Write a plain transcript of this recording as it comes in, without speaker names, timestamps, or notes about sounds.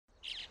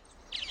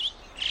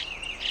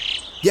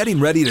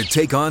Getting ready to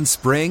take on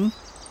spring?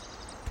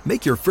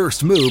 Make your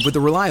first move with the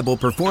reliable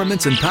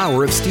performance and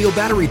power of Steel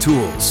battery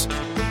tools.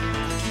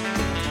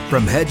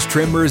 From hedge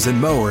trimmers and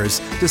mowers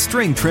to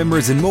string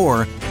trimmers and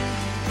more,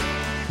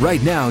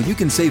 right now you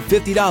can save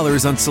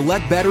 $50 on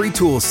select battery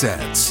tool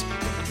sets.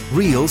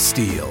 Real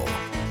Steel.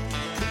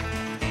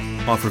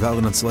 Offer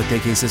valid on select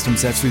AK system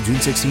sets through June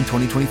 16,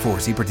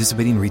 2024. See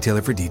participating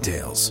retailer for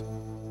details.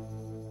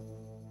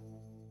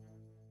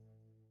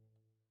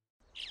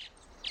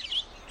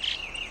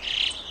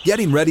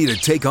 Getting ready to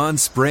take on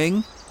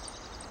spring?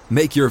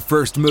 Make your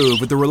first move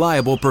with the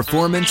reliable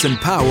performance and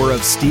power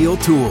of Steel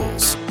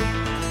tools.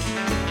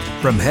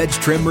 From hedge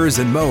trimmers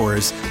and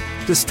mowers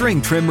to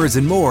string trimmers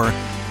and more,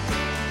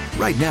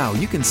 right now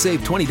you can save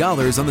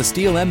 $20 on the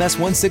Steel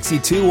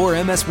MS-162 or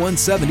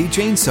MS-170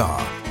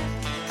 chainsaw.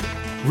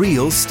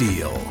 Real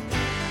Steel.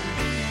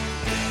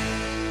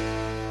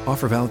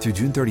 Offer valid through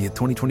June 30th,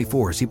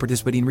 2024. See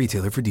participating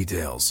retailer for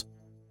details.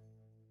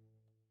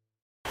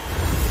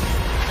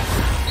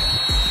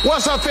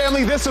 What's up,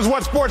 family? This is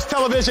what sports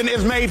television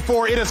is made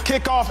for. It is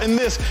kickoff, and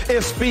this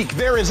is Speak.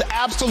 There is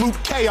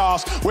absolute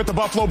chaos with the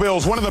Buffalo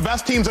Bills, one of the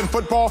best teams in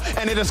football,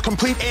 and it is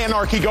complete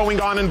anarchy going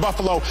on in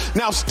Buffalo.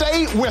 Now,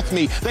 stay with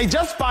me. They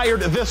just fired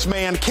this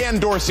man, Ken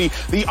Dorsey,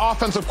 the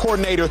offensive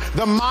coordinator,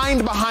 the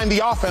mind behind the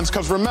offense,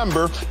 because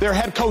remember, their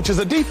head coach is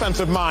a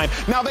defensive mind.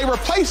 Now, they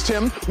replaced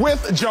him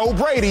with Joe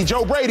Brady.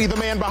 Joe Brady, the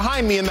man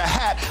behind me in the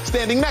hat,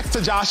 standing next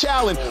to Josh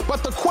Allen.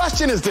 But the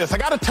question is this. I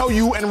got to tell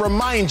you and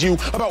remind you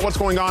about what's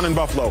going on in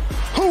Buffalo.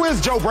 Who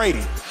is Joe Brady?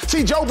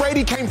 See, Joe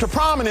Brady came to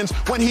prominence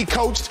when he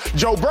coached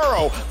Joe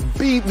Burrow,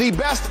 the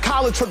best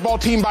college football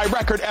team by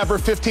record ever,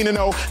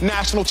 15-0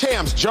 national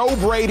champs. Joe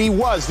Brady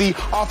was the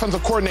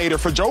offensive coordinator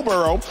for Joe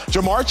Burrow,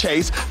 Jamar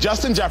Chase,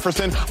 Justin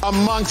Jefferson,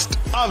 amongst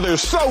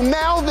others. So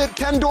now that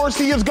Ken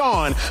Dorsey is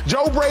gone,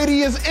 Joe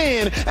Brady is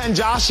in, and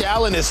Josh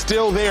Allen is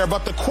still there.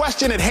 But the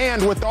question at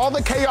hand, with all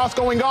the chaos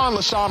going on,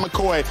 LaShawn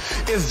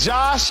McCoy, is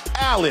Josh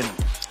Allen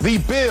the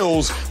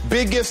Bills'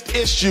 biggest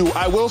issue?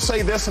 I will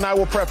say this, and I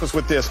will preface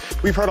with this.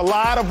 We've heard a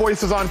lot of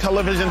voices on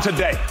television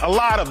today, a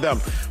lot of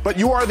them. But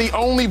you are the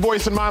only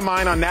voice in my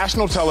mind on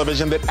national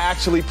television that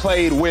actually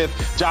played with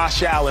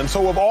Josh Allen.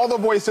 So of all the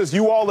voices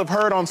you all have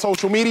heard on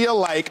social media,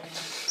 like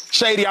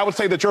Shady, I would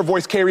say that your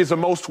voice carries the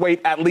most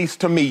weight, at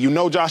least to me. You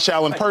know Josh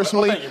Allen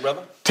personally. Thank you,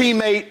 brother.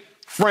 Teammate,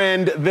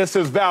 friend, this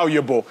is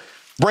valuable.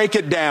 Break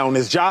it down.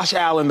 Is Josh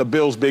Allen the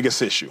Bills'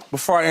 biggest issue?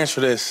 Before I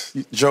answer this,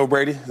 Joe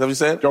Brady, is that what you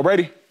said? Joe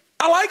Brady?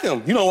 I like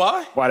him. You know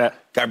why? Why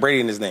that? Got Brady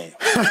in his name.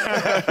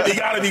 He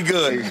got to be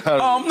good.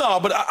 No,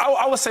 but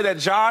I would say that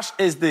Josh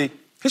is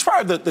he's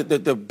probably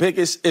the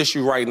biggest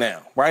issue right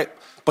now, right?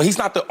 But he's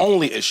not the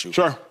only issue.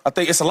 Sure. I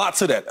think it's a lot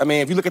to that. I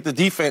mean, if you look at the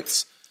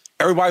defense,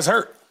 everybody's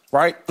hurt,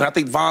 right? And I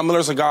think Von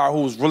Miller's a guy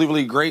who's really,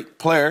 really great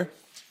player,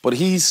 but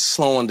he's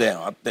slowing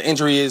down. The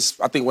injury is,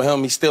 I think with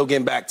him, he's still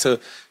getting back to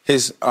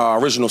his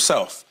original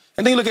self.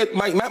 And then you look at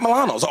Matt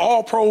Milano's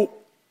all-pro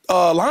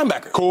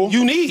linebacker. Cool.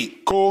 You need.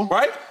 Cool.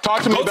 Right?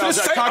 Talk to me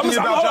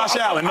about Josh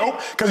Allen. Nope.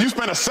 Because you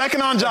spent a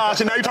second on Josh,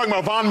 and now you're talking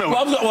about Von Miller.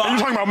 You're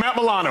talking about Matt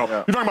Milano.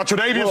 Yeah. You're talking about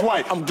Tre'Davious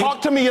White.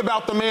 Talk to me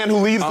about the man who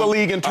leads the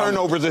league in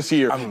turnovers this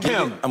year.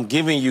 I'm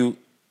giving you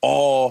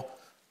all.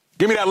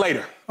 Give me that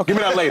later. Okay. Give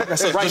me that later.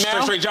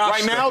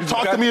 Right now,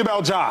 talk to me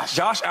about Josh.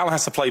 Josh Allen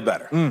has to play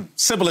better.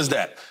 Simple as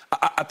that.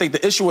 I think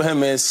the issue with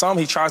him is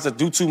he tries to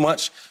do too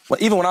much.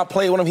 But even when I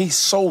play with him, he's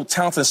so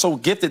talented and so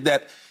gifted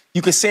that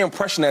you can see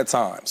impression at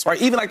times,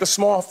 right? Even like the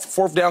small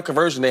fourth down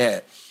conversion they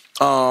had.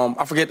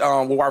 I forget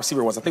what wide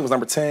receiver it was. I think it was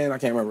number 10. I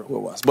can't remember who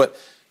it was. But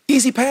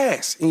easy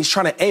pass. And he's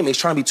trying to aim. He's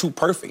trying to be too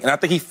perfect. And I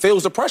think he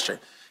feels the pressure.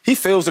 He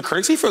feels the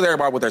critics. He feels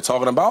everybody what they're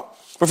talking about.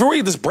 But if we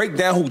really just break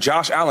down who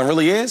Josh Allen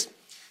really is,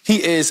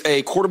 he is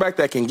a quarterback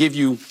that can give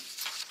you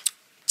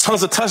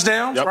tons of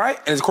touchdowns, right?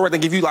 And it's a quarterback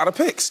that can give you a lot of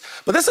picks.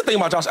 But that's the thing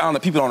about Josh Allen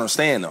that people don't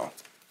understand, though.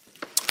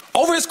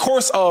 Over his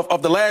course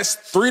of the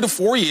last 3 to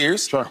 4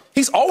 years,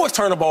 he's always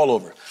turned the ball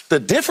over. The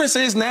difference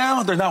is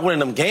now they're not winning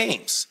them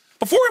games.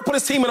 Before he put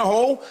his team in a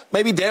hole,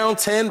 maybe down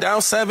 10,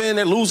 down 7,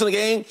 and losing the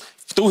game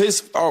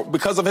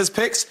because of his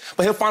picks,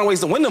 but he'll find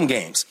ways to win them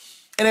games.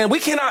 And then we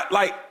cannot,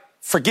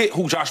 forget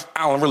who Josh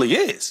Allen really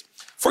is.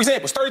 For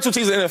example, it's 32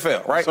 teams in the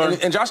NFL, right?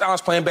 And Josh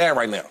Allen's playing bad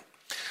right now.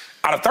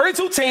 Out of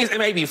 32 teams, it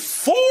may be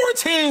 4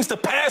 teams to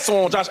pass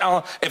on Josh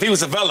Allen if he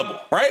was available,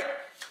 right?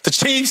 The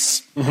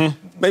Chiefs,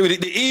 maybe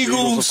the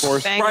Eagles, of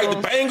course. Right?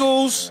 The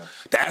Bengals. Yeah.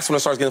 That's when it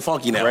starts getting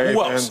funky now. Ravens,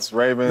 who else?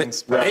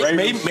 Ravens.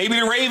 Maybe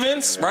the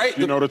Ravens, right?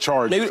 You know the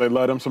Chargers. They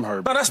let them some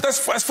herb. No, that's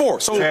 4.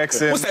 So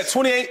Texans, what's that?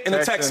 28 in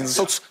the Texans.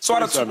 So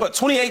out of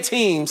 28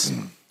 teams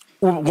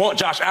want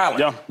Josh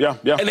Allen. Yeah.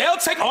 And they'll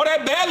take all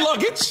that bad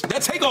luggage. They'll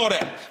take all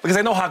that because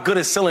they know how good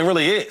his ceiling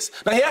really is.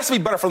 Now, he has to be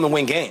better for them to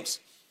win games.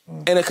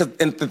 And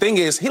the thing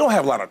is, he don't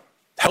have a lot of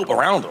help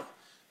around him.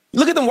 You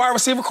look at the wide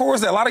receiver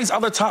cores that a lot of these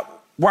other top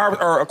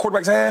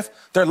quarterbacks have,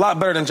 they're a lot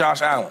better than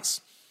Josh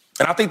Allen's.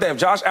 And I think that if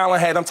Josh Allen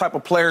had them type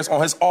of players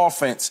on his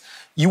offense,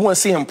 you wouldn't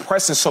see him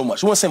pressing so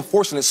much. You wouldn't see him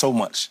forcing it so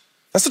much.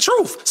 That's the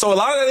truth. So a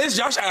lot of that is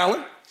Josh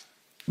Allen,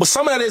 but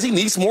some of that is he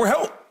needs more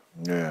help.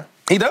 Yeah.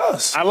 He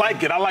does. I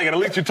like it. At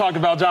least you talked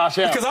about Josh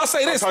Allen. Because I'll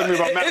say this.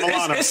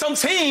 It's some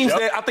teams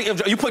that I think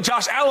if you put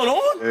Josh Allen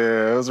on.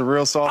 Yeah, it was a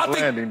real soft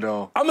landing,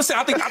 though. I'm going to say,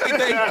 I think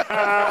they.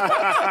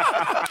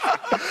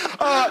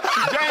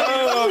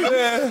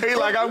 Man. He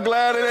like, I'm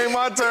glad it ain't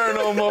my turn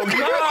no more. No,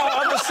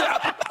 I'm just saying,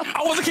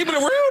 I wasn't keeping it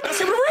real. That's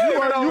keeping it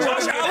real.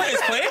 Josh Allen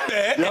is playing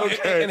bad,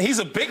 and he's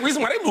a big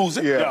reason why they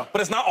losing. Yeah. But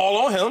it's not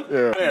all on him.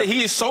 Yeah. I think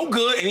he is so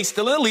good, and he's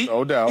still elite.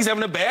 No doubt. He's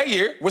having a bad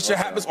year, which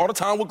happens all the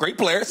time with great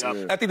players.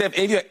 Yeah. I think that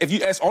if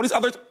you ask all these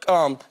other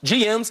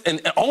GMs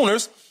and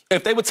owners,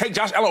 if they would take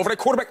Josh Allen over their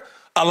quarterback,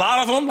 a lot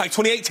of them, like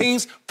 28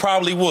 teams,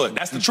 probably would.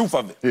 That's the truth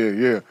of it.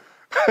 Yeah.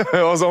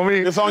 It was on me.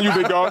 It's on you,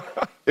 big dog.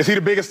 Is he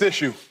the biggest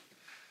issue?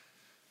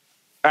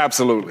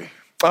 Absolutely.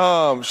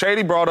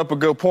 Shady brought up a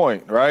good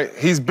point, right?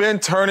 He's been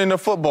turning the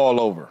football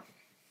over,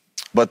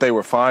 but they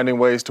were finding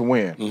ways to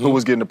win. Mm-hmm. Who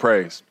was getting the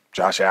praise?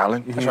 Josh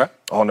Allen. Mm-hmm. That's right.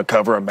 On the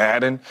cover of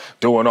Madden,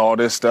 doing all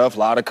this stuff, a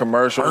lot of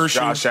commercials.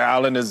 Josh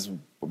Allen is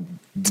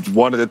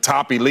one of the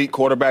top elite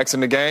quarterbacks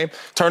in the game,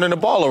 turning the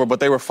ball over, but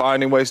they were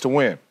finding ways to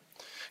win.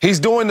 He's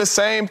doing the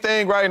same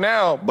thing right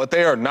now, but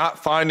they are not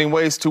finding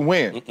ways to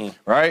win,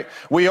 right?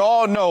 We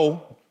all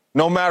know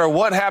no matter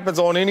what happens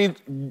on any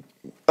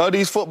of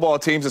these football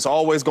teams, it's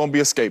always going to be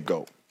a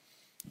scapegoat.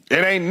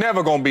 It ain't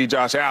never going to be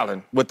Josh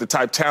Allen with the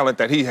type of talent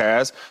that he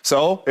has,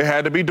 so it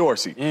had to be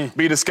Dorsey,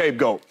 be the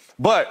scapegoat.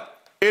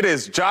 But it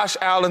is Josh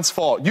Allen's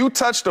fault. You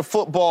touch the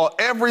football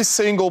every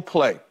single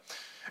play.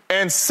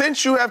 And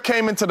since you have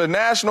came into the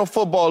National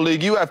Football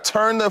League, you have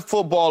turned the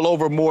football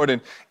over more than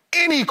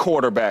any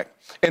quarterback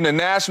in the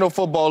National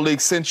Football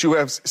League since you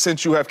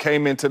have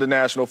came into the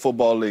National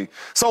Football League.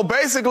 So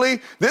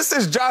basically, this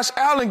is Josh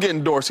Allen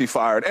getting Dorsey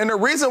fired. And the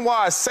reason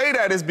why I say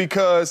that is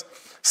because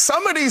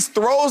some of these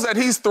throws that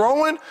he's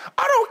throwing,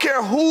 I don't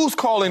care who's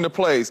calling the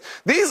plays.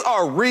 These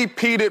are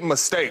repeated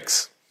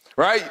mistakes.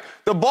 Right?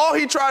 The ball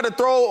he tried to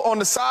throw on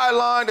the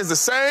sideline is the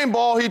same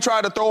ball he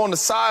tried to throw on the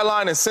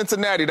sideline in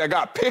Cincinnati that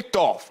got picked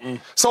off.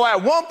 So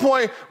at one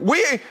point,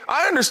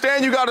 I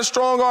understand you got a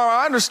strong arm.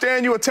 I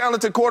understand you're a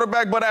talented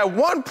quarterback. But at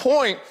one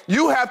point,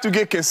 you have to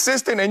get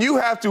consistent and you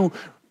have to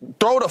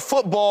throw the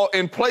football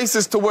in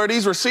places to where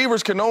these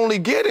receivers can only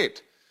get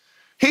it.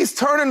 He's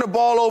turning the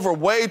ball over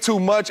way too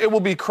much. It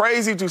will be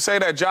crazy to say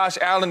that Josh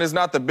Allen is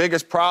not the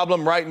biggest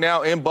problem right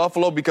now in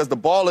Buffalo because the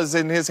ball is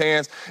in his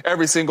hands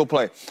every single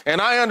play. And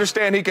I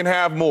understand he can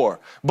have more,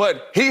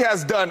 but he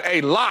has done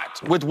a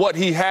lot with what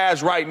he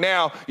has right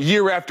now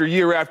year after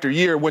year after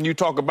year when you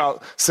talk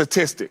about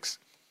statistics.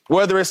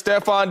 Whether it's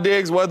Stephon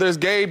Diggs, whether it's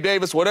Gabe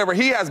Davis, whatever,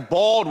 he has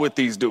balled with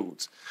these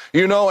dudes.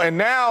 You know, and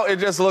now it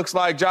just looks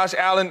like Josh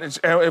Allen,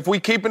 if we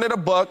keeping it a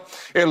buck,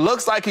 it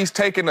looks like he's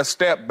taking a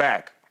step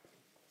back.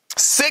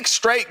 6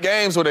 straight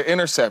games with an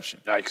interception.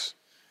 Yikes.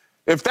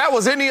 If that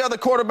was any other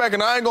quarterback,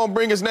 and I ain't going to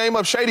bring his name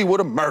up, Shady would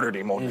have murdered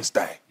him on this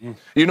day.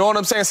 You know what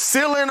I'm saying?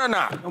 Ceiling or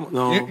not.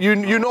 No.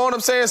 You know what I'm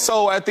saying?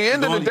 So at the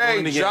end of the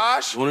day,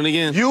 Josh,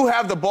 you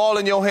have the ball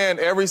in your hand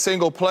every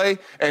single play,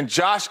 and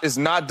Josh is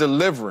not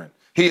delivering.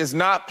 He is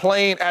not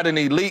playing at an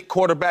elite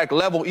quarterback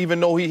level, even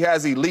though he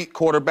has elite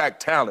quarterback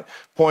talent.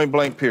 Point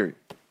blank, period.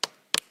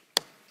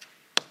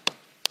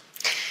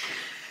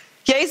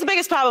 Yeah, he's the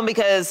biggest problem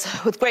because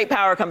with great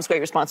power comes great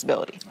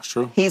responsibility. That's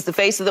true. He's the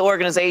face of the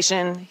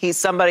organization. He's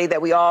somebody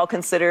that we all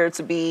consider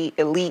to be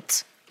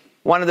elite,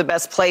 one of the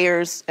best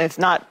players, if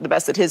not the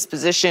best at his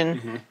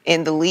position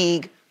in the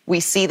league. We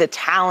see the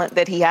talent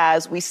that he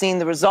has. We've seen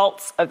the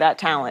results of that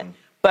talent.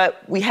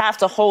 But we have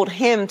to hold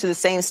him to the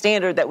same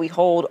standard that we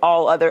hold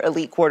all other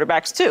elite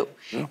quarterbacks to.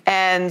 Yeah.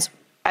 And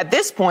at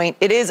this point,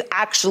 it is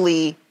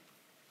actually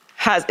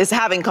is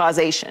having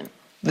causation.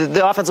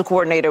 The offensive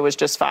coordinator was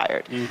just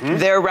fired.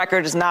 Their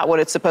record is not what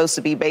it's supposed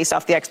to be based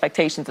off the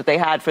expectations that they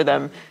had for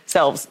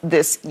themselves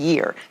this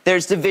year.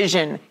 There's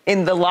division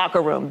in the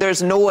locker room.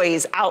 There's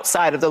noise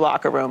outside of the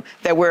locker room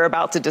that we're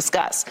about to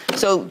discuss.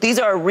 So these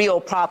are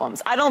real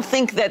problems. I don't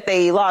think that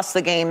they lost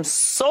the game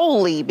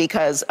solely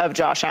because of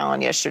Josh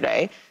Allen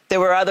yesterday. There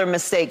were other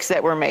mistakes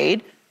that were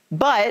made,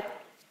 but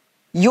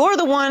you're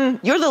the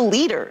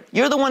leader.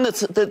 You're the one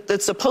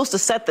that's supposed to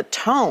set the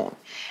tone.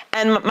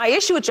 And my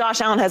issue with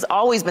Josh Allen has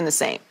always been the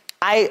same.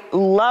 I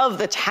love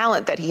the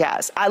talent that he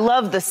has. I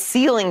love the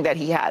ceiling that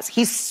he has.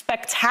 He's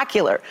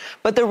spectacular.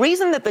 But the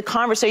reason that the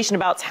conversation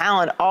about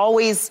talent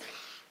always,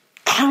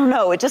 I don't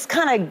know, it just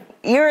kind of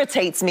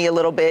irritates me a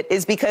little bit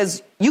is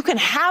because you can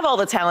have all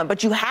the talent,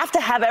 but you have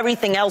to have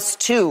everything else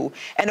too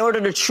in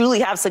order to truly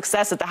have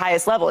success at the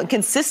highest level. And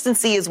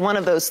consistency is one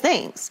of those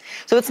things.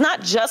 So it's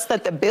not just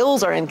that the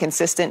Bills are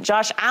inconsistent.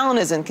 Josh Allen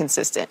is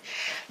inconsistent.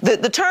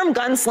 The term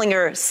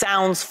gunslinger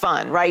sounds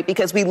fun, right?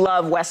 Because we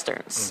love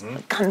Westerns.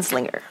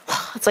 Gunslinger.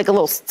 It's like a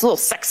little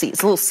sexy.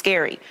 It's a little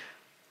scary.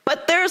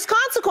 But there's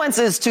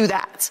consequences to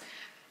that.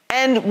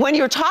 And when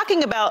you're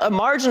talking about a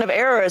margin of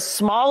error as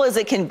small as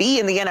it can be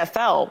in the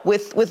NFL,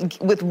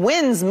 with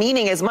wins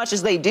meaning as much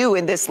as they do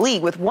in this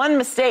league, with one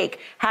mistake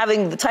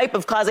having the type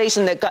of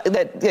causation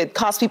that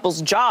costs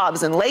people's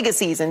jobs and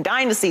legacies and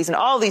dynasties and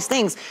all these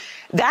things,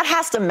 that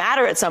has to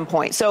matter at some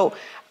point. So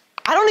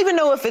I don't even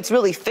know if it's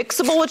really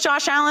fixable with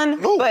Josh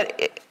Allen,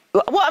 but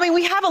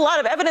we have a lot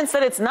of evidence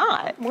that it's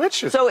not.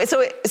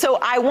 So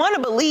I want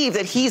to believe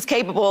that he's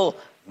capable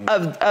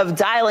of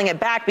dialing it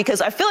back,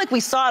 because I feel like we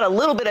saw it a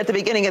little bit at the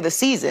beginning of the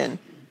season,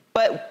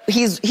 but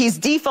he's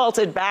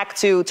defaulted back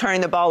to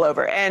turning the ball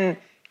over, and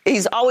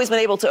he's always been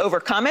able to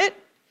overcome it.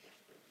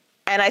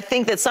 And I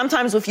think that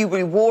sometimes if you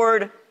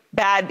reward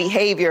bad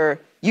behavior,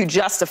 you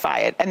justify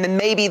it. And then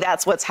maybe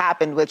that's what's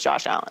happened with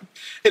Josh Allen.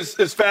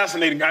 It's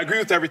fascinating. I agree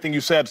with everything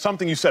you said.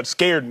 Something you said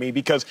scared me,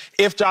 because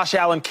if Josh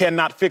Allen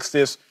cannot fix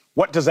this,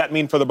 what does that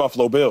mean for the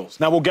Buffalo Bills?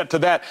 Now, we'll get to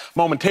that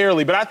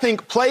momentarily, but I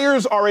think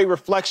players are a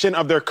reflection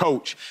of their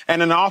coach,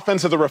 and an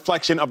offense is a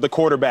reflection of the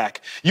quarterback.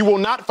 You will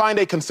not find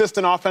a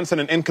consistent offense and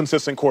an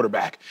inconsistent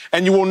quarterback,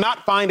 and you will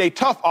not find a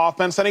tough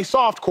offense and a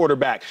soft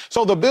quarterback.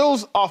 So the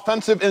Bills'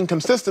 offensive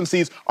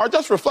inconsistencies are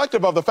just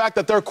reflective of the fact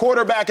that their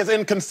quarterback is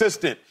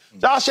inconsistent.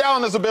 Josh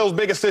Allen is the Bills'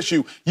 biggest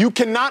issue. You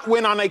cannot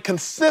win on a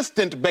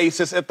consistent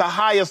basis at the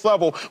highest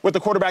level with the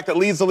quarterback that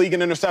leads the league in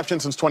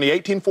interceptions since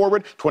 2018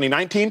 forward,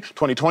 2019,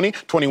 2020,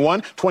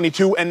 21,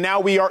 22, and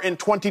now we are in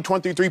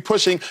 2023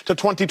 pushing to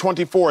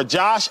 2024.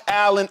 Josh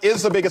Allen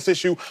is the biggest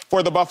issue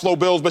for the Buffalo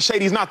Bills, but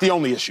Shady's not the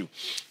only issue,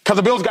 because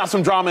the Bills got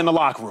some drama in the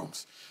locker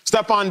rooms.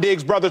 Stephon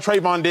Diggs' brother,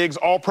 Trayvon Diggs,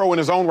 all-pro in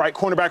his own right,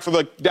 cornerback for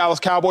the Dallas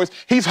Cowboys,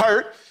 he's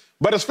hurt,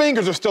 but his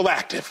fingers are still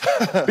active.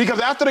 Because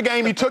after the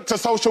game, he took to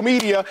social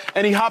media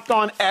and he hopped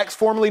on X,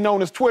 formerly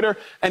known as Twitter,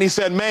 and he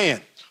said,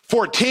 man,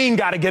 14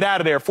 got to get out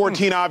of there.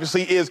 14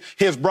 obviously is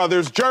his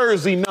brother's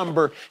jersey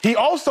number. He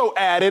also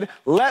added,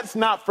 let's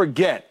not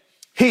forget,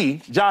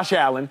 he, Josh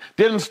Allen,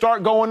 didn't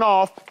start going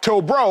off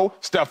till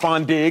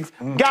Stephon Diggs,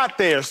 got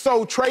there.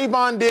 So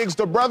Trayvon Diggs,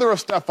 the brother of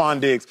Stephon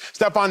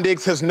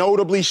Diggs has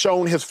notably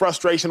shown his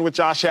frustration with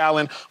Josh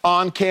Allen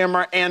on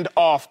camera and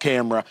off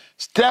camera.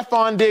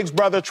 Stephon Diggs'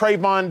 brother,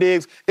 Trayvon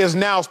Diggs, is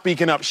now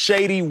speaking up.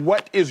 Shady,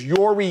 what is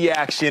your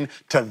reaction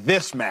to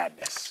this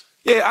madness?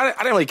 Yeah, I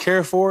didn't really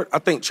care for it. I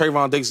think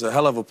Trayvon Diggs is a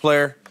hell of a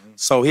player,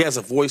 so he has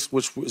a voice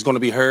which is going to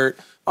be heard.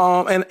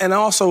 And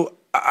also,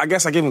 I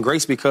guess I give him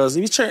grace because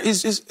he's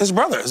his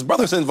brother. His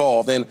brother's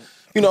involved. And,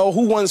 you know,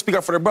 who wouldn't speak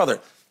up for their brother?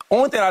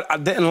 Only thing I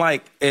didn't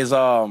like is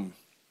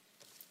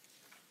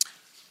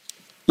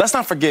let's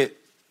not forget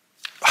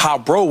how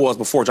bro was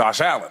before Josh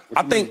Allen.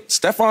 I think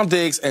Stephon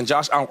Diggs and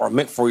Josh Allen are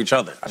meant for each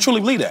other. I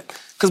truly believe that.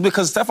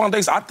 Because Stephon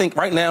Diggs, I think,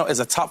 right now is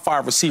a top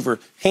 5 receiver,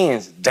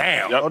 hands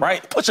down,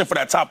 right? Pushing for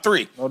that top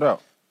 3. No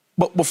doubt.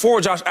 But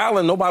before Josh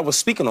Allen, nobody was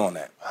speaking on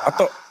that. I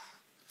thought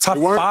top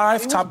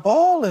 5, top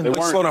balling.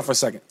 Let's slow down for a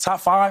second.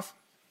 Top 5?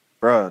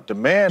 Bruh, the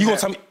man. You gonna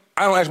tell me?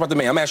 I don't ask about the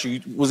man. I'm asking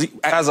you. Was he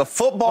as a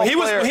football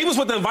player? He was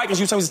with the Vikings.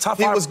 You tell me he's top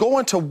 5. He was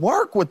going to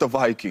work with the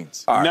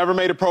Vikings. Right. Never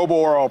made a Pro Bowl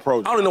or All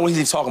Pro. I don't even know what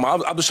he's talking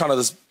about. I'm just trying to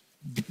just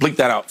bleep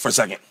that out for a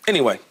second.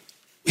 Anyway,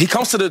 he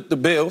comes to the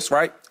Bills,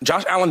 right?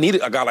 Josh Allen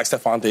needed a guy like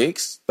Stephon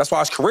Diggs. That's why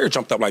his career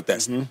jumped up like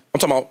that. I'm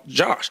talking about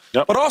Josh.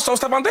 Yep. But also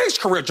Stephon Diggs'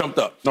 career jumped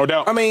up. No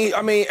doubt. I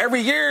mean, every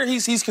year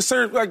he's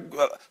considered like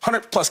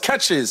 100-plus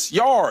catches,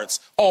 yards,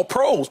 all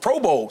pros, Pro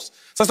Bowls.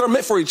 So they're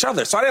meant for each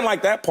other. So I didn't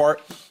like that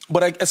part.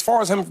 But as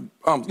far as him,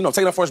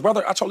 taking up for his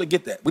brother, I totally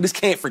get that. We just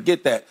can't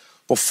forget that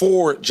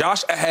before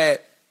Josh had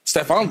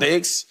Stephon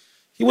Diggs,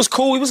 he was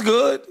cool, he was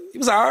good, he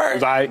was all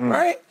right.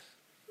 Right?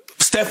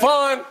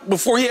 Stephon,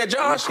 before he had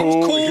Josh, he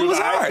was cool, he was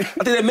all right. I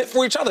think they're meant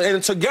for each other.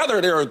 And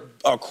together, they're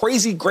a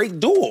crazy, great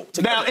duo.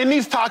 Now, in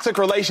these toxic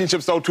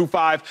relationships, though,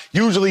 2-5,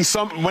 usually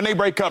when they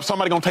break up,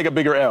 somebody's going to take a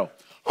bigger L.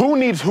 Who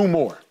needs who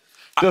more?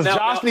 Does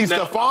Josh need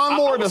Stephon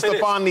more, or does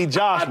Stephon need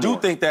Josh more? I do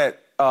think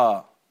that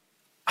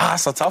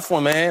that's a tough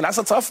one, man. That's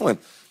a tough one.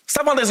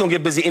 Stephon Diggs is going to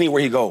get busy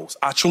anywhere he goes.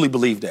 I truly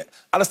believe that.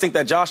 I just think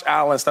that Josh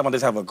Allen and Stephon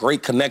Diggs have a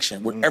great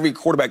connection where every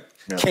quarterback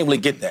can't really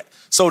get that.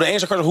 So to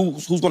answer your question,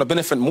 who's going to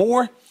benefit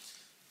more?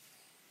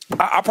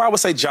 I probably would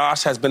say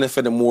Josh has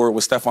benefited more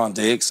with Stephon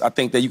Diggs. I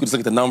think that you can just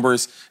look at the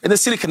numbers and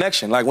just see the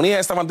connection. Like when he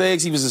had Stephon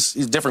Diggs, he's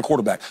a different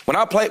quarterback. When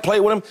I played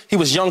with him, he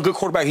was young, good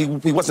quarterback.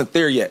 He wasn't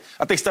there yet.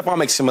 I think Stephon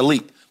makes him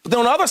elite. But then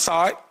on the other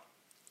side,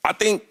 I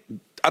think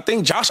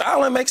Josh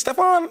Allen makes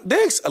Stephon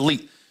Diggs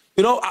elite.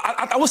 You know,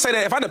 I would say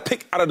that if I had to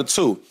pick out of the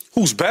two,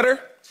 who's better,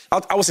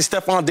 I would say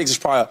Stephon Diggs is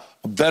probably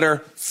a better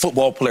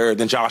football player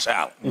than Josh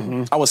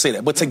Allen. I would say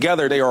that. But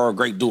together, they are a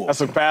great duo.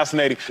 That's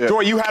fascinating. Yeah.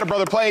 Joy, you had a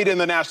brother played in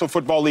the National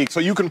Football League, so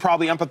you can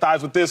probably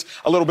empathize with this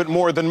a little bit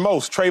more than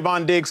most.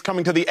 Trayvon Diggs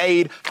coming to the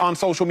aid on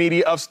social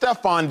media of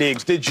Stephon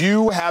Diggs. Did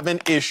you have an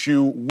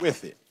issue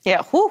with it?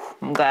 Yeah,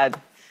 I'm glad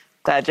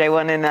Jay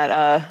wasn't in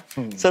that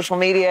social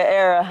media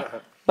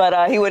era.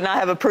 But he would not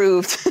have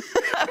approved.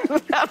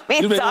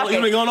 You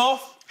been going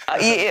off?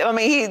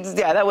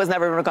 That was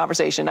never even a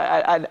conversation.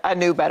 I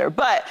knew better.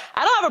 But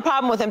I don't have a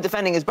problem with him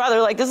defending his brother.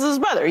 Like, this is his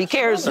brother. He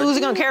cares. Who's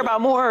he going to care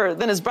about more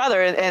than his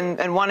brother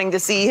and wanting to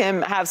see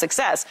him have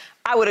success?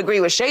 I would agree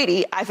with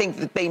Shady. I think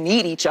that they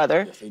need each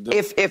other.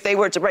 Yes, if they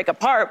were to break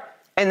apart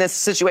in this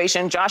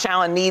situation, Josh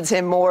Allen needs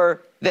him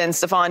more than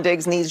Stephon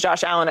Diggs needs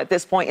Josh Allen at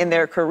this point in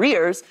their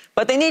careers,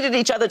 but they needed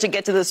each other to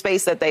get to the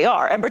space that they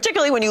are. And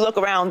particularly when you look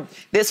around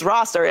this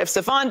roster, if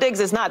Stephon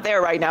Diggs is not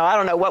there right now, I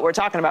don't know what we're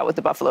talking about with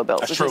the Buffalo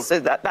Bills. That's true.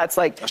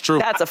 That's true.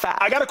 That's a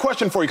fact. I got a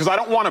question for you because I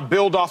don't want to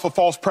build off a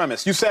false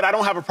premise. You said I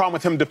don't have a problem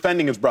with him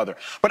defending his brother,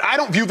 but I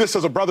don't view this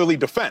as a brotherly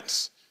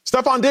defense.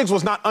 Stephon Diggs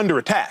was not under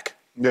attack.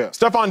 Yeah.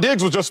 Stephon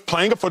Diggs was just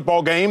playing a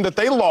football game that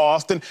they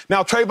lost. And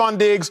now Trayvon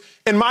Diggs,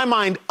 in my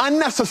mind,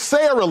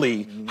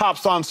 unnecessarily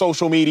hops on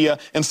social media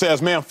and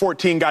says, man,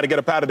 14 got to get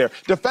up out of there.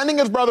 Defending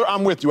his brother,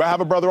 I'm with you. I have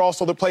a brother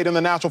also that played in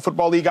the National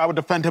Football League. I would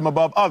defend him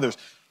above others.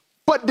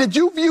 But did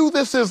you view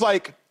this as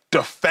like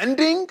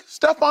defending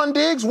Stephon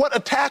Diggs? What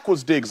attack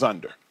was Diggs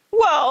under?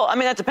 Well, I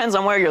mean, that depends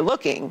on where you're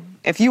looking.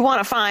 If you want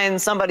to find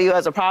somebody who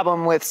has a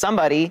problem with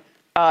somebody,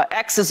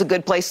 X is a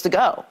good place to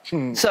go.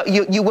 So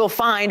you will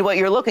find what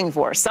you're looking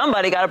for.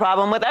 Somebody got a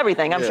problem with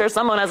everything. I'm sure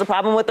someone has a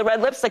problem with the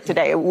red lipstick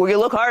today. When you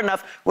look hard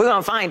enough, we're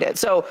going to find it.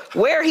 So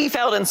where he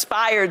felt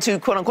inspired to,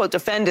 quote unquote,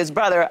 defend his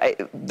brother,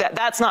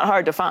 that's not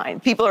hard to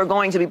find. People are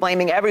going to be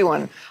blaming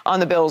everyone on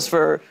the Bills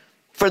for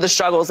the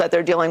struggles that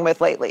they're dealing with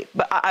lately.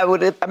 But I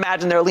would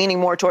imagine they're leaning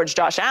more towards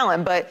Josh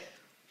Allen. But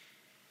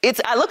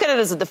I look at it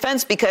as a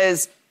defense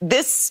because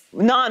this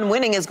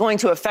non-winning is going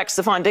to affect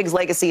Stephon Diggs'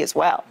 legacy as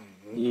well.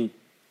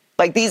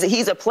 Like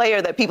he's a player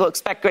that people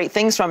expect great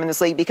things from in this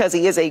league because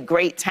he is a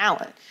great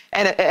talent.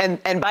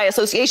 And by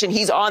association,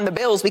 he's on the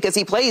Bills because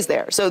he plays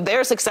there. So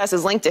their success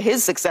is linked to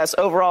his success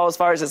overall as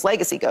far as his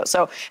legacy goes.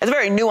 So it's a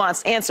very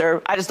nuanced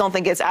answer. I just don't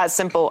think it's as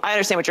simple. I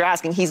understand what you're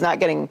asking. He's not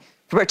getting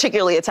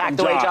particularly attacked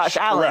the way Josh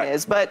Allen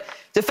is. But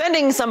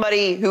defending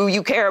somebody who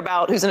you care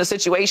about, who's in a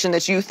situation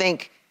that you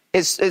think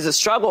is a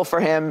struggle for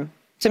him,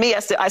 to me,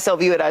 I still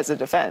view it as a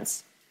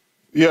defense.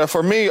 Yeah,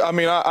 for me, I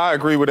mean, I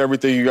agree with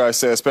everything you guys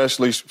said,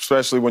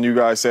 especially when you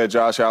guys said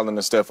Josh Allen and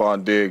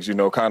Stephon Diggs,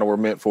 kind of were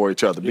meant for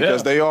each other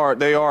because they are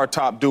a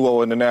top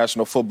duo in the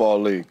National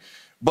Football League.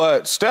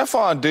 But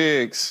Stephon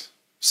Diggs,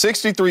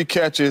 63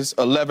 catches,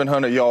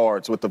 1,100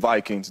 yards with the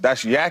Vikings.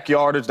 That's yak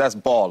yardage. That's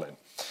balling.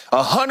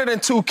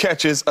 102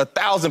 catches,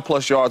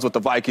 1,000+ yards with the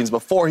Vikings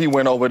before he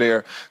went over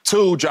there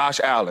to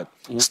Josh Allen.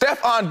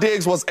 Stephon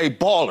Diggs was a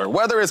baller,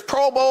 whether it's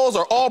Pro Bowls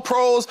or All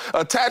Pros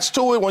attached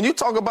to it. When you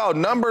talk about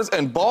numbers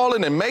and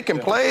balling and making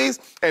plays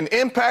and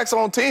impacts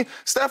on team,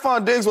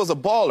 Stephon Diggs was a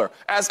baller.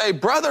 As a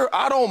brother,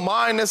 I don't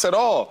mind this at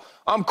all.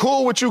 I'm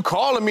cool with you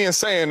calling me and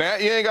saying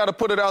that. You ain't got to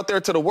put it out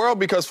there to the world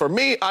because for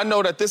me, I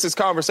know that this is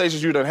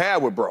conversations you done had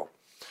with bro.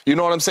 You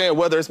know what I'm saying?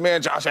 Whether it's,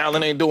 man, Josh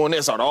Allen ain't doing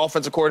this or the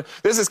offensive coordinator.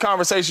 This is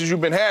conversations you've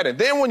been having.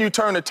 Then when you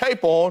turn the tape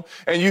on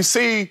and you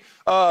see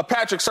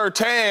Patrick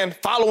Surtain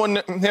following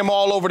him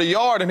all over the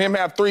yard and him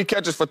have 3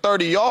 catches for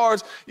 30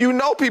 yards, you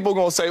know people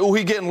going to say, oh,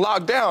 he getting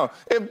locked down.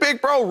 If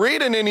Big Bro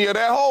reading any of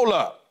that, hold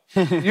up.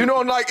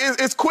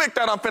 It's quick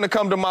that I'm finna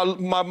come to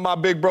my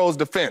big bro's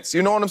defense.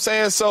 You know what I'm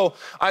saying? So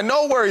I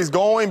know where he's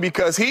going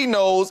because he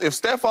knows if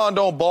Stephon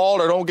don't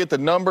ball or don't get the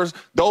numbers,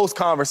 those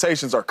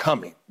conversations are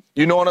coming.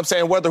 You know what I'm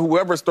saying? Whether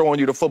whoever's throwing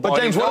you the football, but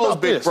James, he knows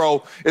Big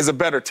Bro is a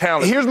better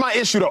talent. Here's my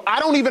issue, though.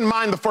 I don't even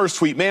mind the first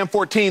tweet. Man,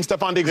 14,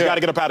 Stephon Diggs got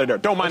to get up out of there.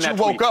 Don't mind that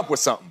tweet. You woke up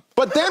with something.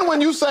 But then when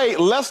you say,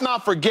 let's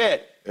not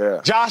forget,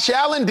 Josh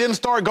Allen didn't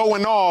start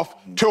going off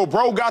till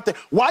bro got there.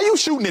 Why you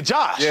shooting at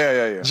Josh?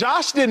 Yeah.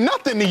 Josh did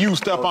nothing to you,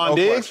 Stephon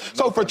Diggs.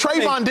 So for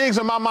Trayvon Diggs,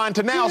 in my mind,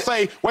 to now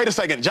say, wait a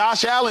second,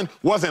 Josh Allen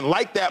wasn't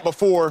like that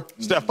before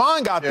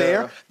Stephon got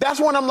there, that's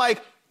when I'm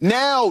like,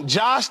 now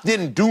Josh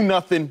didn't do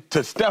nothing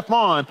to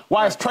Stephon.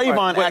 Why is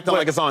Trayvon acting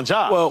like it's on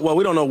Josh? Well,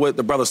 we don't know what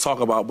the brothers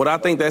talk about, but I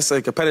think that's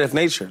a competitive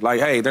nature. Like,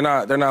 hey, they're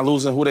not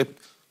losing who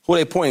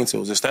they pointing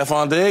to. Is it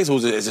Stephon Diggs?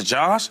 Is it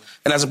Josh?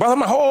 And as a brother, I'm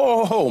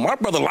like, my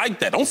brother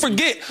liked that. Don't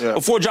forget,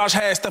 before Josh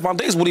had Stephon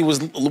Diggs, what he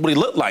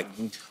looked like.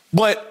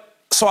 But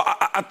so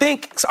I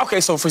think,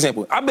 okay, so for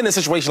example, I've been in a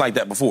situation like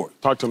that before.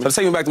 Talk to me. So let's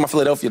take me back to my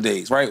Philadelphia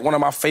days, right? One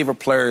of my favorite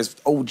players,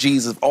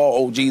 OGs of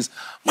all OGs,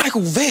 Michael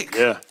Vick,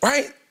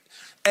 right?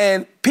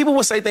 And people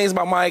would say things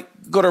about Mike,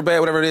 good or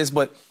bad, whatever it is,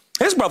 but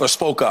his brother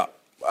spoke up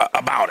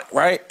about it,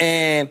 right?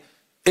 And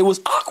it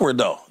was awkward,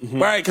 though,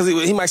 right? Because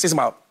he might say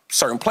something about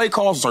certain play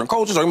calls, certain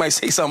coaches, or he might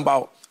say something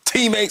about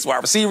teammates,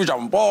 wide receivers,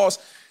 dropping balls.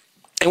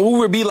 And we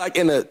would be like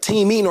in a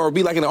team meeting or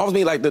be like in the office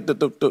meeting, like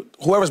the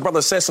whoever's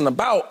brother says something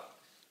about,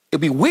 it'd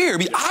be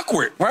weird, it'd be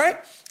awkward, right?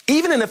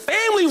 Even in the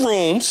family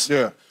rooms,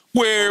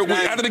 where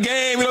after the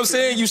game, you know what I'm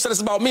saying? You said this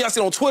about me, I see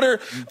it on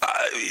Twitter,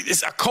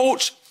 it's a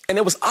coach. And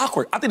it was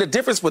awkward. I think the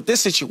difference with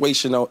this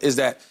situation, though, is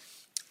that,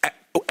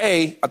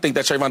 I think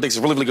that Trayvon Diggs is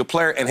a really, really good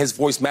player, and his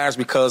voice matters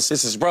because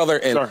it's his brother,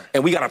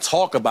 and we got to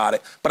talk about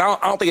it. But I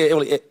don't think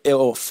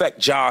it'll affect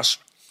Josh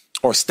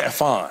or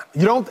Stephon.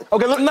 You don't?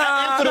 Okay, look.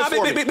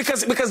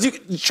 Because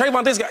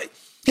Trayvon Diggs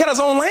he got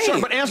his own lane.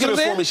 Sure, but answer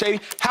this for me, Shady.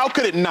 How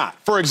could it not?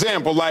 For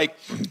example, like,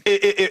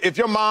 if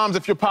your moms,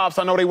 if your pops,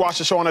 I know they watch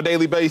the show on a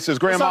daily basis,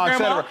 grandma, et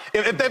cetera.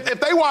 If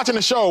they watching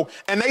the show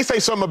and they say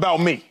something about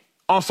me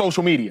on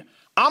social media,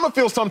 I'm going to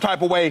feel some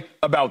type of way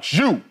about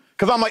you.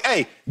 Because I'm like,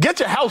 hey, get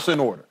your house in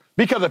order.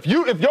 Because if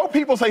your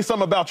people say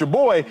something about your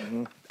boy,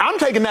 I'm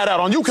taking that out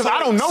on you because I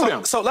don't know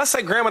them. So let's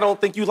say grandma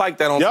don't think you like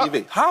that on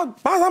TV.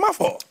 Why is that my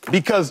fault?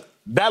 Because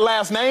that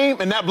last name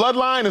and that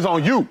bloodline is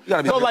on you.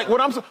 So, like,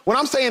 what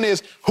I'm saying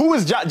is, who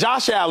is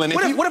Josh Allen?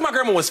 What if my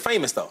grandma was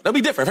famous, though? That'd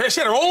be different. She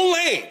had her own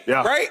lane,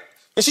 right?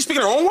 And she's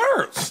speaking her own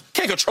words.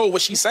 Can't control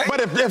what she's saying. But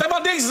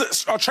Trayvon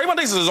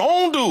Diggs is his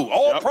own dude,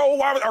 all-pro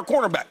or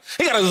cornerback.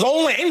 He got his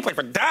own lane, and he played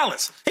for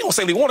Dallas. He gonna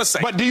say what he want to say.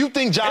 But do you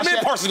think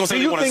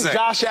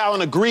Josh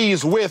Allen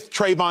agrees with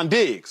Trayvon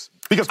Diggs?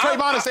 Because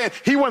Trayvon is saying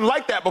he wasn't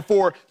like that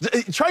before.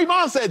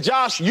 Trayvon said,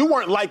 Josh, you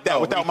weren't like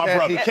that without my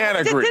brother. He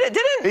can't agree.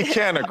 He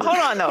can't agree. Hold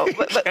on, though.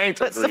 But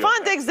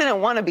Stephon Diggs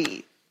didn't want to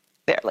be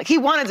there. Like, he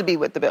wanted to be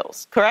with the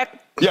Bills, correct?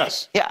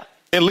 Yes. Yeah.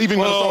 And leaving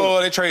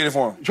Minnesota. They traded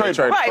for him. Traded.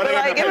 Right, but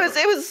like, it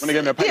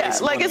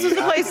was, like,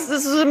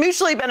 this is a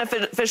mutually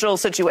beneficial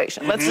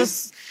situation. Let's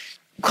just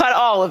cut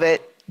all of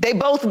it. They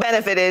both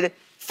benefited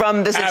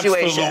from the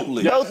situation.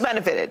 Absolutely. Both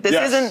benefited.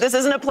 This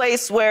isn't a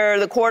place where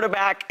the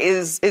quarterback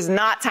is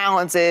not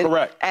talented.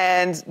 Correct.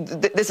 And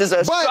this is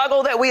a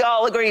struggle that we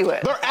all agree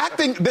with. They're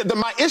acting.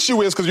 My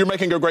issue is, because you're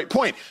making a great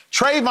point,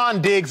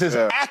 Trayvon Diggs is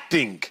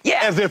acting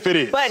as if it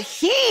is. But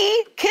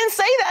he can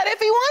say that if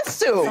he wants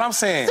to. That's what I'm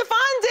saying.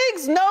 Stephon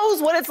Diggs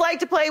knows what it's like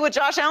to play with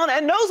Josh Allen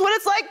and knows what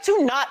it's like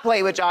to not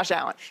play with Josh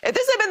Allen. If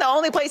this had been the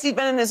only place he'd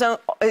been in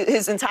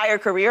his entire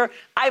career,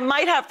 I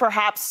might have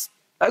perhaps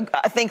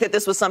I think that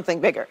this was something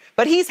bigger.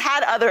 But he's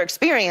had other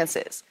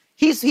experiences.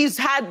 He's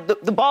had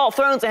the ball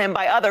thrown to him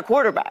by other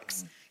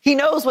quarterbacks. He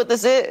knows what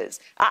this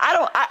is. I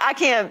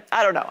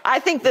don't know. I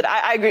think that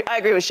I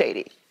agree with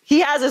Shady. He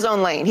has his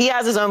own lane. He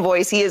has his own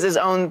voice. He has his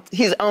own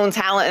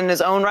talent in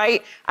his own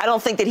right. I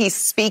don't think that he's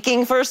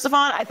speaking for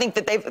Stephon. I think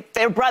that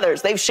they're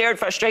brothers. They've shared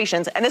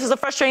frustrations, and this is a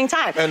frustrating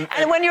time.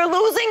 And when you're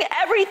losing,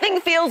 everything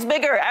feels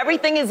bigger.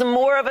 Everything is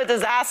more of a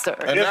disaster.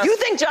 You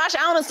think Josh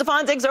Allen and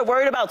Stephon Diggs are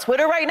worried about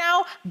Twitter right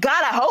now?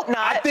 God, I hope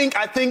not.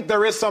 I think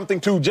there is something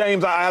to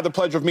James. I had the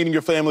pleasure of meeting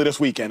your family this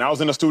weekend. I was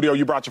in the studio.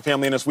 You brought your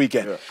family in this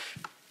weekend. Yeah.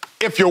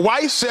 If your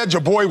wife said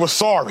your boy was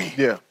sorry,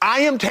 I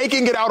am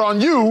taking it out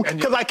on you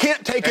because I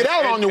can't take it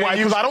out on your wife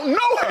because I don't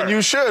know her. And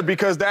you should,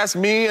 because that's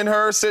me and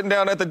her sitting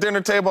down at the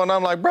dinner table, and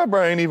I'm like,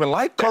 bro, ain't even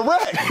like that.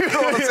 Correct. You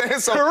know what I'm saying?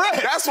 So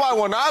that's why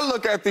when I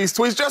look at these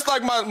tweets, just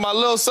like my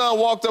little son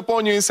walked up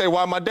on you and say,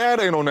 why my dad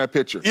ain't on that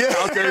picture? Yeah.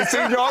 Okay, see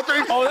y'all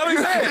three? Oh, that was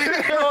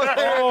it. You know what I'm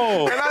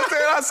saying? And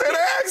I said,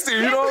 I asked you,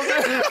 you know what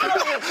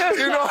I'm saying?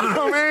 You know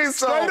what I mean?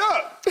 Straight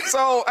up.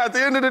 So at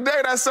the end of the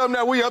day, that's something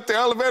that we up the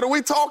elevator,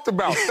 we talked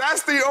about.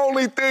 That's the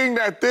only thing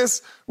that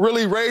this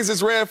really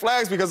raises red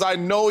flags, because I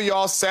know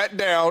y'all sat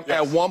down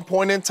at one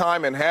point in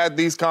time and had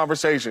these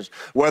conversations.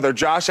 Whether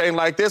Josh ain't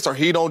like this or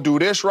he don't do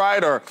this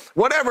right or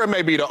whatever it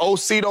may be, the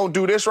OC don't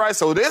do this right.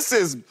 So this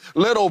is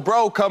little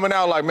bro coming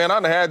out like, man, I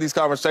done had these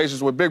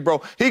conversations with big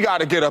bro. He got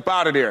to get up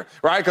out of there,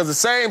 right? Because the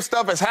same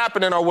stuff is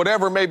happening or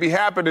whatever may be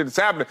happening, it's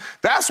happening.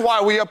 That's why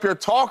we up here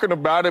talking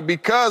about it,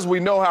 because we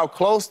know how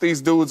close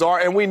these dudes are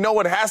and we know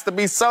it has to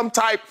be some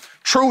type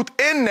truth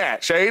in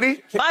that,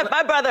 Shady.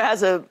 My brother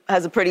has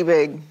a pretty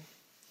big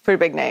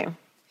name.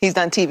 He's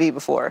done TV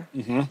before.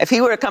 If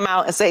he were to come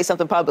out and say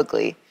something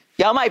publicly,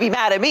 y'all might be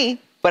mad at me,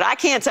 but I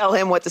can't tell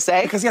him what to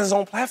say. Because he has his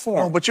own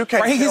platform. Oh, but you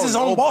can't. Right? He's his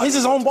own boss. He's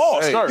his own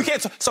boss. Hey. You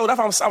can't. So that's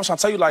why I was trying to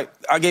tell you, like,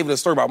 I gave you the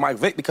story about Mike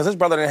Vick, because his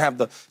brother didn't have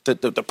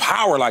the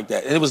power like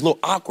that. And it was a little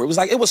awkward.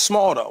 It was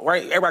small, though,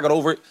 right? Everybody got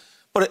over it.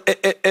 But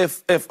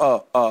if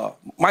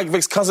Mike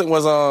Vick's cousin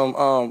was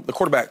the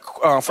quarterback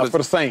for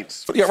the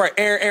Saints,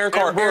 Aaron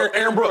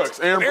Brooks.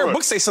 Aaron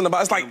Brooks say something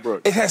about it's like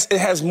it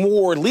has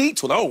more lead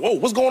to it. Oh,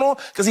 what's going on?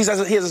 Because he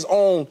has his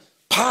own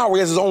power,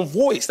 he has his own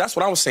voice. That's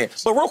what I was saying.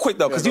 But real quick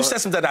though, because you said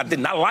something that I did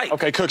not like.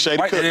 Okay, Cook, Shady.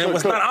 Right? It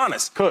was not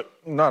honest.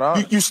 Not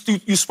honest.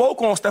 You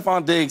spoke on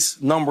Stephon Diggs'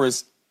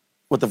 numbers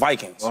with the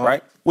Vikings,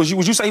 right? Would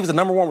you say he was the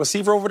number one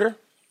receiver over there?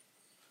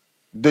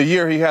 The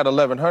year he had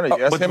 1,100,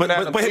 yes.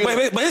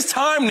 But his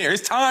time there,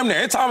 his time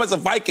as a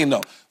Viking,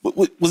 though.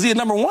 Was he a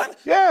number one?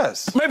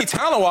 Yes. Maybe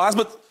talent-wise,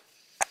 but...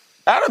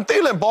 Adam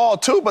Thielen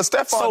balled, too, but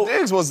Stephon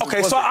Diggs was the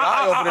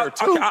guy over there,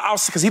 too.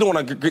 Because he don't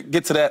want to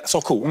get to that.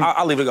 So, cool.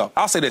 I'll leave it go.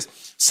 I'll say this.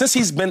 Since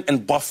he's been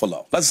in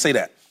Buffalo, let's say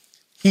that,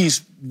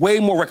 he's way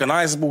more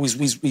recognizable.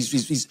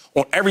 He's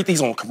on everything.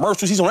 He's on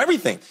commercials. He's on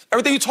everything.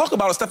 Everything you talk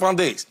about is Stephon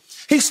Diggs.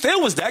 He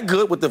still was that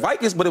good with the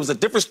Vikings, but it was a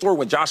different story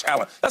with Josh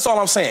Allen. That's all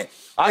I'm saying.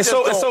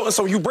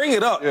 So you bring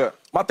it up. Yeah.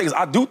 My thing is,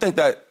 I do think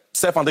that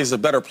Stephon Diggs is a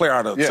better player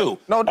out of the two.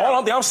 No doubt.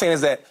 All I'm saying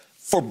is that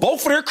for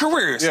both of their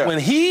careers, when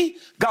he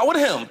got with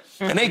him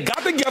and they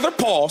got together,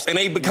 and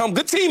they become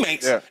good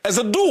teammates as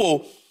a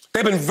duo,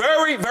 they've been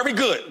very, very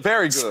good.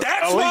 Very good.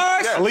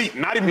 Stats-wise. Elite.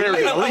 Not even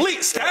very good.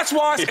 Elite.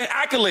 Stats-wise and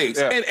accolades.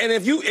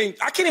 And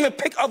I can't even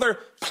pick other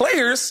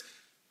players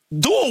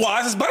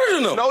dual-wise, it's better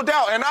than them. No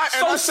doubt. And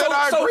I said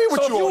I agree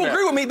with you on that. So if you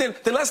agree with me,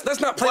 then let's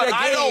not play that game.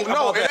 I don't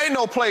know. It ain't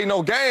no play,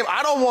 no game.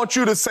 I don't want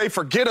you to say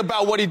forget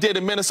about what he did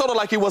in Minnesota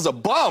like he was a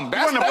bum.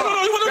 That's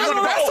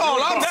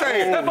all I'm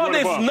saying. Stephon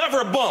Diggs is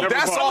never a bum.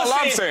 That's all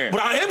I'm saying.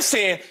 What I am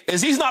saying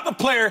is he's not the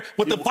player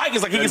with the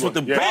Vikings like he is with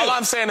the Bears. All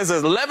I'm saying is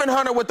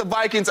 1,100 with the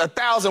Vikings,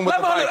 1,000 with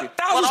the Vikings.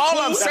 But all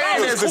I'm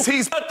saying is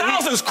he's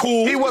 1,000's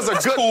cool. He was a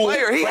good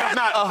player. He had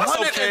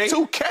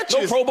 102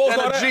 catches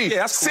and a G.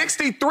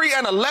 63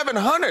 and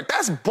 1,100.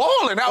 That's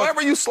balling.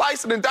 However you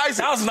slice it and dice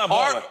it. 1,000's not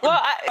balling.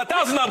 Well,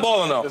 1,000's not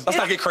balling, though. Let's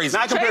not get crazy.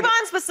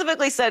 Trayvon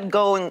specifically said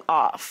going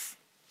off.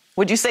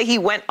 Would you say he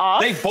went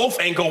off? They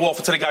both ain't go off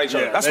until they got each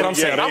other. That's what I'm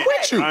saying. I'm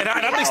with you. And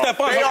I think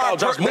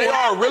Stephon they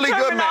are really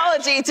good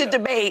terminology to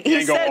debate.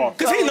 He said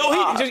because he know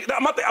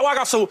I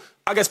got so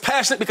I guess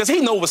passionate because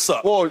he know what's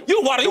up. Well,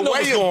 you know what's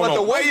going on. But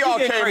the way y'all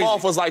came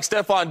off was like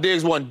Stephon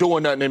Diggs wasn't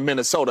doing nothing in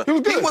Minnesota. He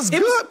was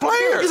good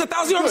player. He's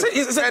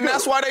 1,000%. And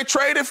that's why they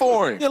traded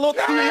for him. Yeah, look,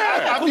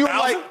 you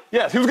like,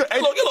 yes, he was good. Hey,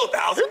 look, you little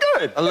 1,000. He's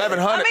good.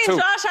 1,100 I mean, too.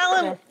 Josh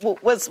Allen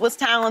was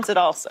talented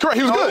also. Correct,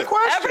 he was good.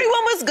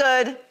 Everyone was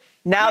good.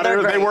 Now they're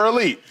great. They were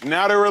elite.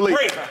 Now they're elite.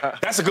 Great.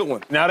 That's a good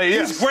one. Now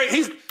He's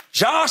great.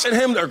 Josh and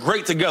him are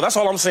great together. That's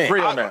all I'm saying. Agree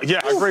on that.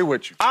 Yeah, I agree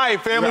with you. All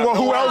right, family. Well,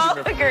 who else?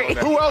 Agree.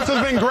 Who else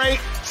has been great?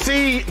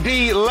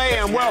 CeeDee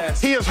Lamb. Well,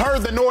 he has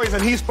heard the noise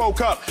and he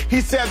spoke up. He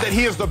said that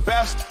he is the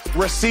best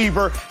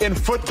receiver in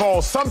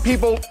football. Some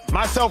people,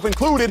 myself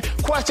included,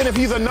 question if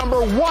he's a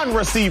 #1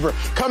 receiver.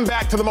 Come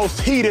back to the most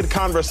heated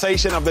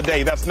conversation of the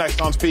day. That's next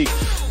on Speak.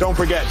 Don't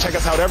forget, check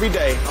us out every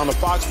day on the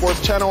Fox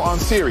Sports channel on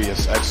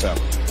Sirius XM.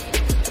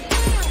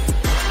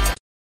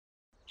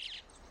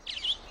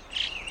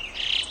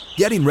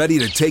 Getting ready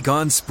to take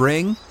on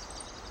spring?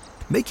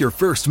 Make your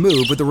first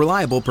move with the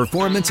reliable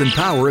performance and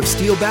power of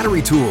Steel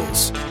battery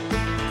tools.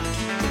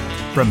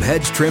 From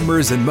hedge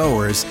trimmers and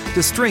mowers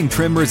to string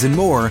trimmers and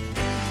more,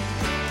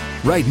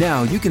 right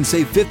now you can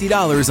save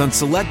 $50 on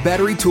select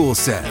battery tool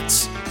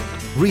sets.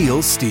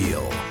 Real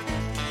Steel.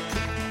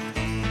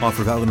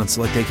 Offer valid on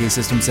select AK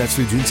system sets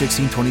through June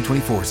 16,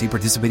 2024. See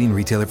participating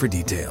retailer for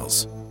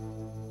details.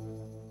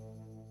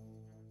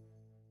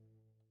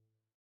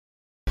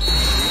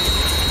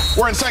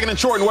 We're in second and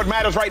short, and what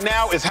matters right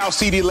now is how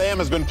CeeDee Lamb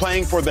has been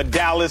playing for the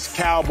Dallas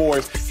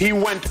Cowboys. He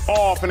went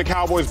off in the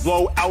Cowboys'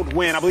 blowout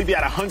win. I believe he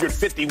had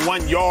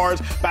 151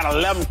 yards, about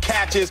 11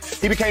 catches.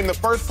 He became the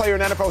first player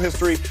in NFL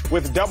history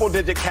with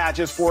double-digit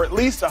catches for at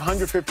least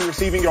 150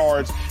 receiving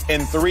yards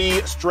in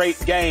 3 straight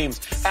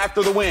games.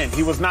 After the win,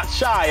 he was not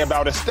shy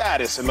about his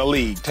status in the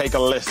league. Take a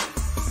listen.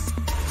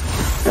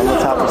 I'm the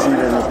top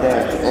receiver in this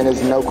game, and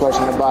there's no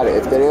question about it.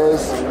 If there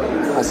is,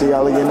 I'll see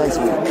y'all again next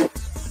week.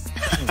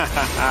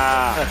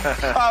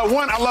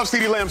 I love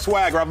CeeDee Lamb's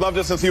swagger. I've loved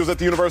it since he was at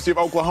the University of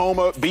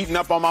Oklahoma, beating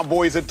up on my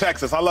boys at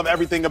Texas. I love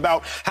everything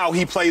about how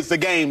he plays the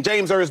game.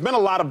 James, there has been a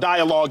lot of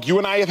dialogue, you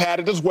and I have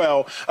had it as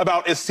well,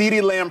 about is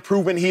CeeDee Lamb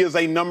proven he is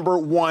a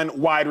 #1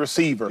 wide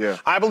receiver? Yeah.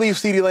 I believe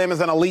CeeDee Lamb is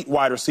an elite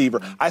wide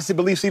receiver. I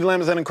believe CeeDee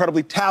Lamb is an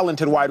incredibly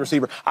talented wide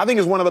receiver. I think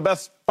he's one of the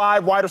best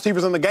 5 wide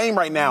receivers in the game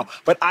right now,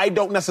 but I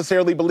don't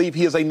necessarily believe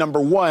he is a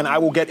 #1. I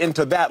will get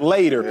into that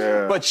later.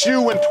 Yeah. But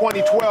you in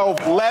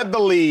 2012 led the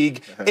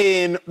league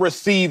in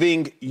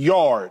receiving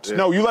yards. Yeah.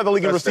 No, you led the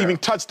league in receiving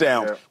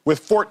touchdowns with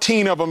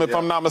 14 of them, if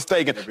I'm not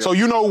mistaken. So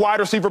you know wide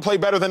receiver play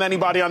better than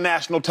anybody on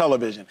national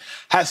television.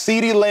 Has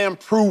CeeDee Lamb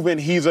proven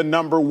he's a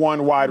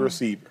 #1 wide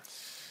receiver?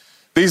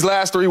 These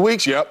last 3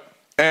 weeks, yep.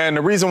 And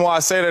the reason why I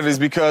say that is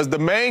because the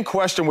main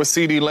question with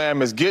CeeDee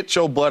Lamb is get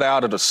your butt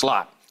out of the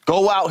slot.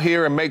 Go out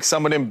here and make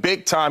some of them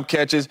big-time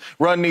catches,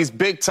 run these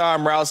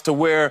big-time routes to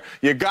where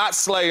you got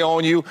Slay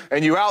on you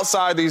and you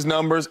outside these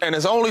numbers and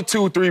there's only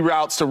 2-3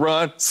 routes to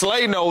run.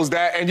 Slay knows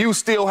that, and you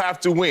still have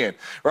to win,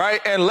 right?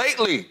 And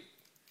lately,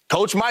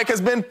 Coach Mike has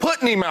been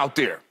putting him out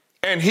there.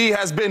 And he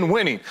has been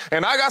winning.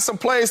 And I got some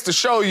plays to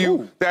show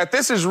you that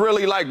this is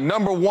really like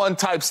 #1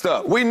 type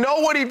stuff. We know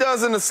what he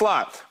does in the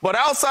slot, but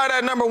outside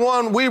that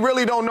 #1, we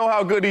really don't know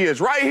how good he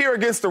is. Right here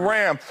against the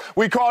Ram,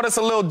 we call this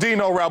a little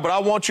Dino route, but I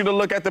want you to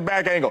look at the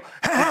back angle.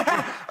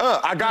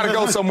 I got to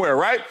go somewhere,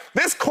 right?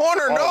 This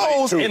corner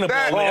knows that.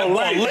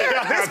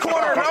 This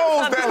corner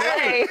knows that,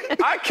 hey,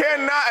 I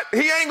cannot,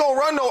 he ain't going to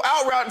run no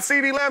out route, and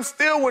CeeDee Lamb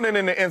still winning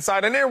in the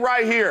inside. And then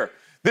right here,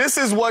 this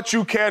is what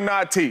you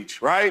cannot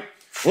teach, right?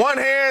 1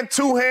 hand,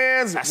 2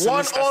 hands,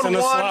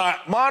 one-on-one,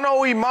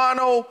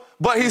 mano-y-mano.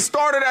 But he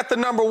started at the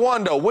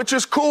 #1, though, which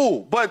is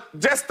cool. But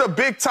just the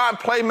big-time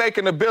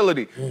playmaking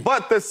ability.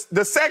 But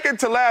the second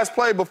to last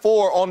play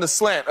before on the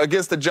slant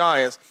against the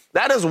Giants,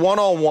 that is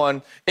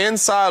one-on-one,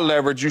 inside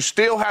leverage. You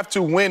still have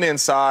to win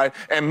inside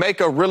and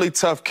make a really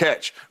tough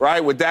catch,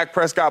 right, with Dak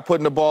Prescott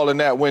putting the ball in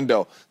that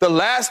window. The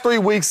last 3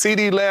 weeks,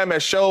 CeeDee Lamb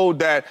has showed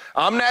that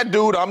I'm that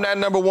dude, I'm that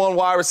 #1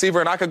 wide receiver,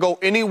 and I could go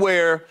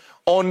anywhere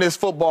on this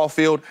football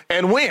field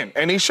and win.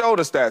 And he showed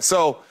us that.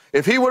 So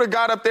if he would have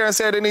got up there and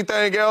said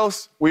anything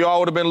else, we all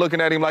would have been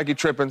looking at him like he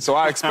tripping. So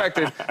I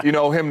expected,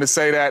 him to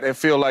say that and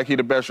feel like he's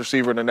the best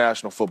receiver in the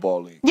National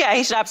Football League. Yeah,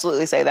 he should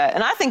absolutely say that.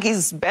 And I think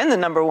he's been the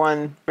number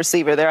one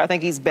receiver there. I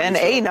think he's been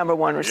a number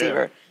one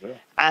receiver. Yeah. Yeah.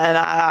 And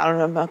I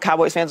don't know,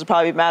 Cowboys fans will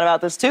probably be mad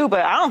about this too,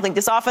 but I don't think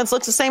this offense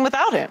looks the same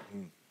without him.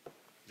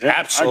 Yeah,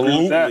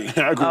 absolutely. I agree with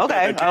that.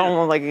 Okay. I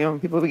don't like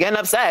people be getting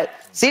upset.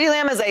 CeeDee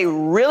Lamb is a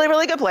really,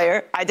 really good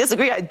player. I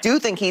disagree. I do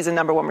think he's a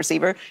number one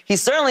receiver. He's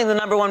certainly the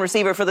number one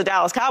receiver for the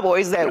Dallas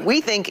Cowboys that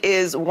we think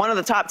is one of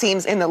the top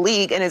teams in the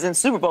league and is in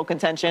Super Bowl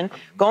contention,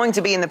 going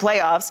to be in the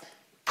playoffs,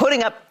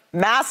 putting up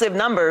massive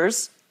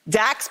numbers.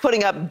 Dak's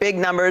putting up big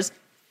numbers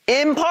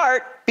in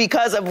part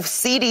because of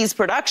CeeDee's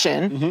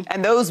production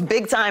and those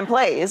big-time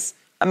plays.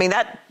 I mean,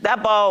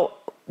 that ball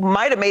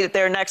might have made it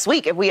there next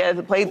week if we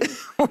had played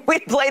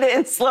it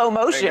in slow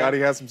motion. Thank God he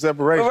had some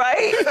separation.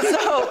 Right?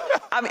 So,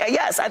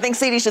 yes, I think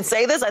CeeDee should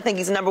say this. I think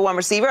he's the number one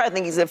receiver. I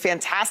think he's a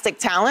fantastic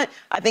talent.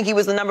 I think he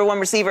was the number one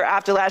receiver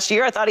after last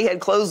year. I thought he had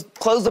closed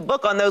the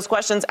book on those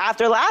questions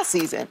after last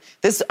season.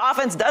 This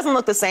offense doesn't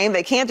look the same.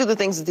 They can't do the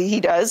things that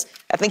he does.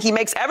 I think he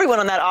makes everyone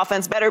on that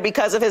offense better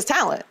because of his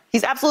talent.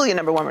 He's absolutely a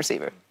number one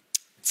receiver.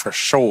 For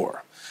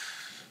sure.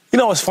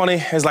 What's funny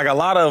is like a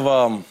lot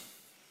of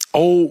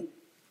old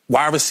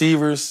wide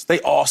receivers,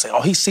 they all say,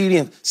 he's CeeDee,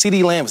 and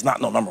CeeDee Lamb is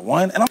not no number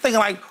one. And I'm thinking,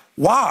 like,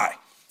 why?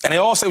 And they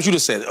all say what you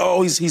just said.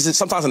 He's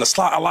sometimes in the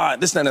slot a lot,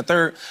 this and that and the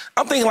third.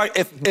 I'm thinking, like,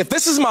 if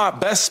this is my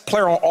best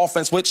player on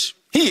offense, which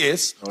he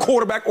is,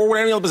 quarterback or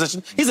any other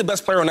position, he's the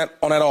best player on that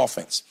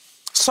offense.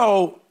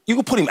 So you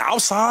can put him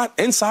outside,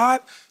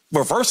 inside,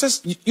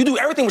 reverses. You do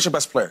everything with your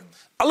best player.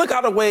 I look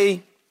out of the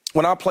way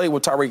when I played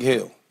with Tyreek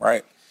Hill,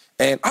 right?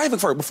 And I even,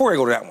 before I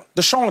go to that one,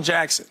 Deshaun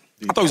Jackson,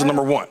 I thought he was the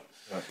number one.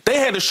 They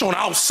had Deshaun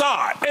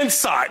outside,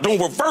 inside,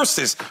 doing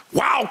reverses,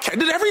 wildcat,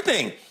 did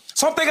everything.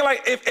 So I'm thinking,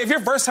 like, if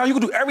you're versatile, you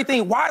can do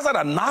everything. Why is that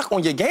a knock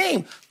on your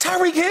game?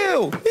 Tyreek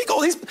Hill,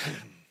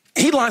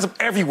 he lines up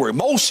everywhere.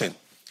 Motion,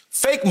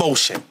 fake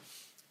motion,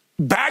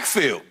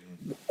 backfield,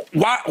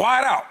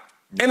 wide out,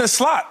 in the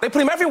slot. They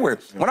put him everywhere.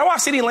 When I watch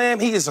CeeDee Lamb,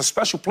 he is a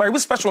special player. He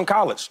was special in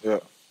college. Yeah.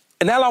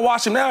 And now I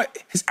watch him now,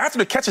 his after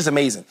the catch is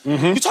amazing.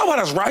 You talk about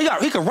his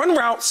route, he can run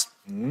routes,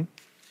 he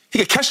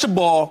can catch the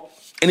ball,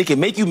 and he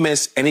can make you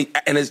miss, and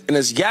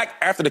his yak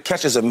after the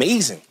catch is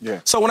amazing.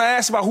 Yeah. So when I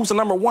asked about who's the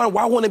number one,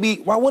 why wouldn't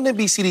it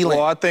be CeeDee Lamb?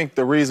 Well, I think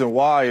the reason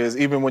why is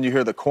even when you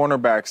hear the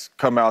cornerbacks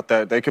come out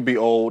that they could be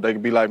old, they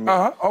could be like me.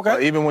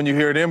 Okay. Even when you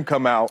hear them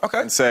come out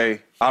and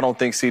say, I don't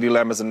think CeeDee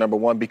Lamb is the number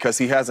one because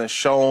he hasn't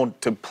shown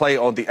to play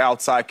on the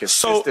outside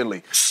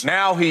consistently. So,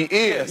 now he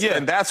is,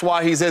 and that's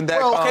why he's in that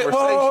conversation.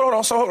 Well, hold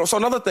on. So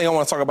another thing I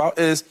want to talk about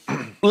is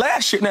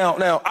last year.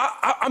 Now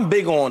I'm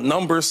big on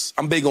numbers.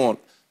 I'm big on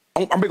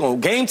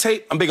game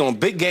tape, I'm big on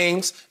big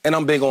games, and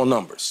I'm big on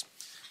numbers.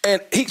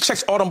 And he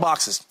checks all them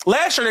boxes.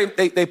 Last year,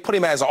 they put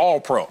him as an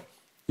all-pro.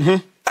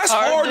 That's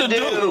hard to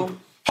do.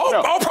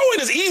 All-pro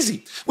is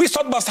easy. We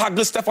talked about how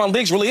good Stephon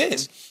Diggs really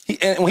is.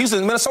 And when he was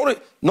in Minnesota,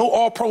 no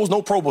all-pros,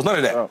 no Pro Bowls, none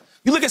of that.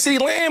 You look at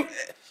CeeDee Lamb,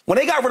 when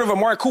they got rid of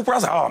Amari Cooper, I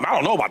was like, I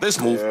don't know about this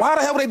move. Why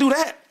the hell would they do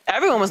that?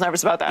 Everyone was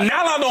nervous about that.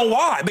 Now I know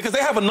why. Because they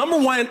have a number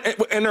one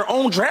in their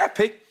own draft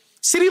pick,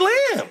 CeeDee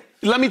Lamb.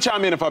 Let me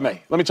chime in if I may.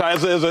 Let me chime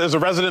as a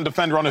resident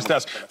defender on this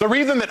desk. The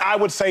reason that I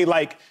would say,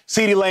 like,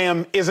 CeeDee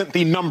Lamb isn't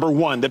the number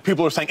one, that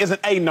people are saying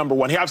isn't a number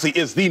one. He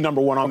obviously is the number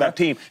one on that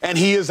team, and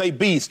he is a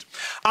beast.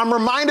 I'm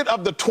reminded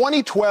of the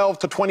 2012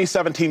 to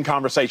 2017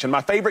 conversation, my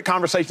favorite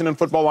conversation in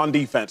football on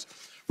defense.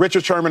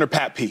 Richard Sherman or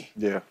Pat P?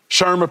 Yeah.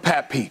 Sherman or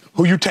Pat P?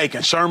 Who you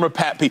taking, Sherman or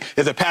Pat P?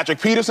 Is it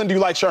Patrick Peterson? Do you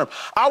like Sherman?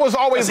 I was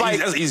always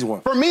that's an easy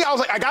one. For me, I was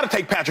like, I got to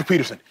take Patrick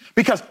Peterson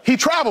because he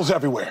travels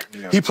everywhere.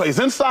 Yeah. He plays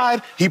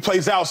inside. He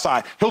plays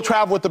outside. He'll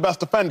travel with the best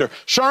defender.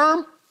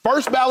 Sherman,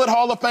 first ballot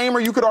Hall of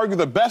Famer, you could argue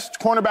the best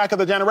cornerback of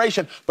the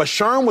generation, but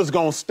Sherman was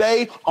going to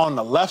stay on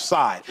the left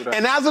side.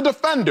 And as a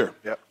defender,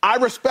 I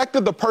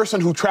respected the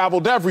person who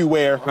traveled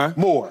everywhere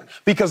more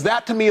because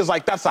that to me is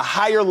like that's a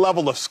higher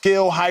level of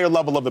skill, higher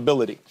level of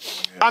ability.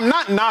 I'm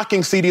not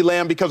knocking CeeDee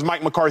Lamb because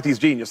Mike McCarthy's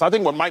genius. I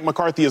think what Mike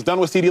McCarthy has done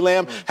with CeeDee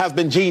Lamb has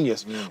been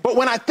genius. But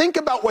when I think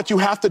about what you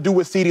have to do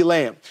with CeeDee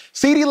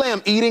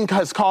Lamb eating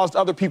has caused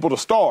other people to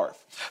starve.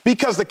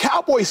 Because the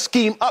Cowboys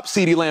scheme up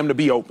CeeDee Lamb to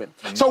be open.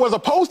 So as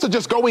opposed to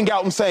just going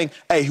out and saying,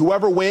 hey,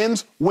 whoever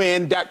wins,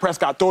 win, Dak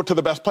Prescott, throw it to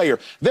the best player.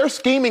 They're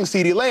scheming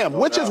CeeDee Lamb,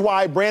 which is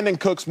why Brandon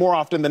Cooks more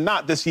often than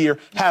not this year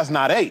has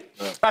not ate.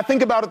 I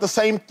think about it the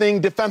same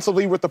thing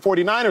defensively with the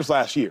 49ers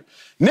last year.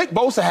 Nick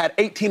Bosa had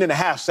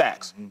 18.5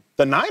 sacks.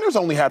 The Niners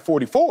only had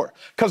 44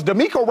 because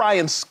DeMeco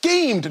Ryans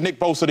schemed Nick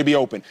Bosa to be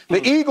open.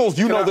 The Eagles,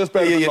 know this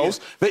better than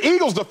most. The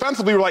Eagles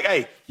defensively were like,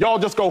 hey, y'all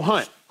just go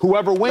hunt.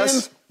 Whoever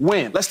wins,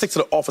 win. Let's stick to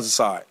the offensive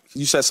side.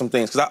 You said some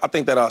things, because I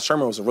think that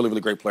Sherman was a really,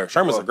 really great player.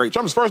 Sherman's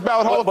first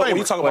ballot Hall of Famer. When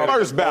you talk about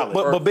first ballot.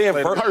 But being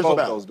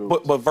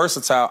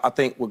versatile, I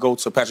think would go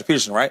to Patrick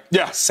Peterson, right?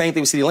 Yeah. Same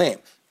thing with CeeDee Lamb.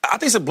 I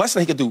think it's a blessing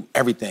he could do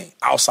everything,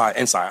 outside,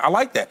 inside. I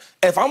like that.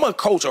 If I'm a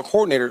coach or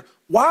coordinator,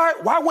 why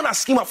wouldn't I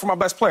scheme up for my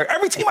best player?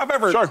 Every team I've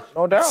ever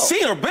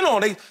seen or been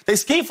on, they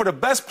scheme for the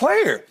best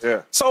player.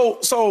 Yeah.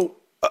 So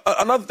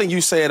another thing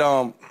you said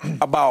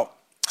about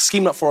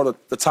scheming up for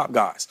the top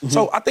guys. Mm-hmm.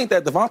 So I think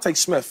that Devontae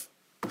Smith,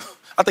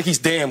 I think he's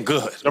damn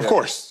good. Of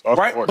course.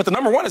 Right? But the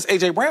number one is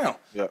A.J. Brown.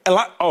 Yeah.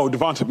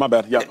 Devontae, my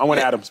bad. Yeah, I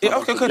went Adams. Yeah,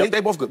 okay, good.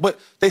 They both good. But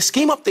they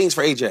scheme up things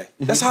for A.J.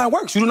 Mm-hmm. That's how it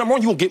works. You do number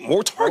one, you'll get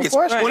more targets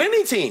on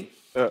any team.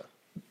 Yeah.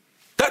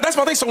 That's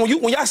my thing. So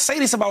when y'all say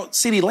this about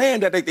CeeDee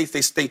Lamb, that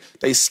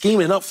they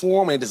scheming it up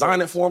for him and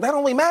designing it for him, that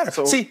don't really matter.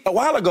 So, see, a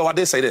while ago, I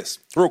did say this,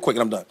 real quick,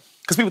 and I'm done.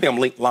 Because people think I'm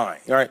lying,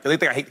 all right? Because they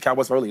think I hate the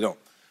Cowboys, but I really don't.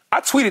 I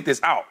tweeted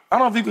this out. I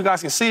don't know if you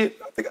guys can see it.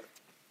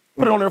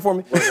 Put it on there for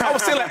me. I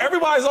was saying, like,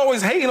 everybody's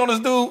always hating on this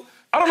dude.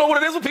 I don't know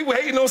what it is with people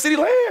hating on CeeDee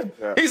Lamb.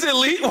 Yeah. He's an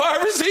elite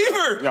wide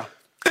receiver. Yeah.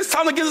 It's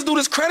time to give this dude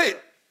his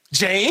credit.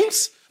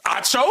 James,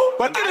 Acho,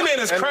 but give him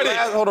his credit.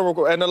 Hold on real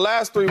quick. In the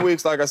last 3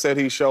 weeks, like I said,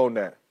 he's shown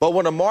that. But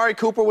when Amari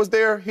Cooper was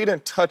there, he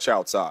didn't touch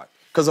outside.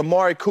 Because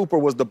Amari Cooper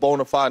was the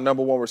bona fide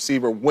number one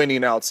receiver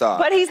winning outside.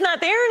 But he's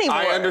not there anymore.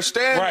 I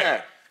understand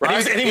that.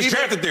 Right? And he was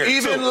drafted there,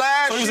 even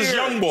last he was year,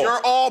 a young boy.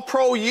 your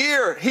all-pro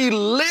year, he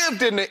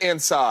lived in the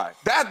inside.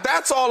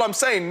 That's all I'm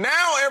saying.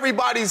 Now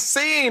everybody's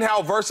seeing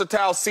how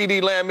versatile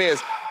CeeDee Lamb is,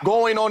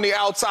 going on the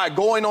outside,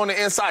 going on the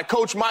inside.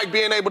 Coach Mike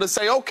being able to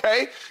say,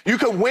 okay, you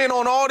can win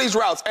on all these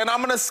routes, and I'm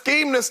going to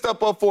scheme this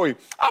stuff up for you.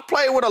 I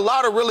play with a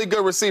lot of really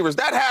good receivers.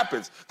 That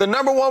happens. The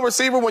number one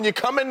receiver, when you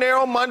come in there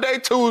on Monday,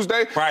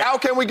 Tuesday, how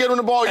can we get him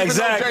the ball even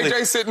though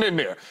JJ sitting in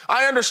there?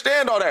 I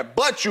understand all that,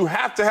 but you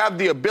have to have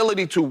the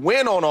ability to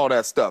win on all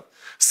that stuff.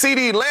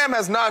 CeeDee Lamb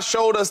has not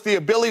showed us the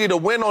ability to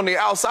win on the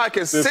outside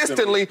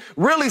consistently,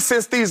 really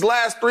since these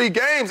last 3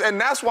 games,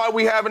 and that's why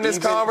we're having this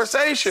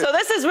conversation. So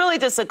this is really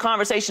just a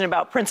conversation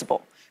about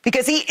principle,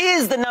 because he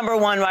is the number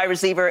one wide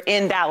receiver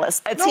in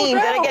Dallas, a team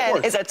that,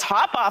 again, is a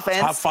top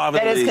offense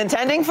that is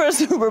contending for a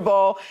Super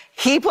Bowl.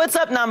 He puts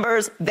up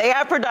numbers. They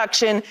have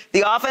production.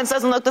 The offense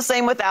doesn't look the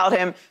same without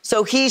him.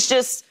 So he's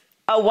just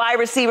a wide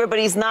receiver, but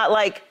he's not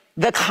like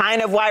the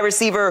kind of wide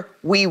receiver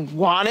we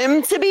want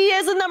him to be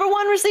as a number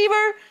one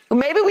receiver.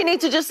 Maybe we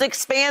need to just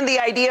expand the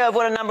idea of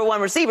what a number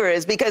one receiver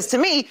is, because to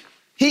me,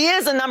 he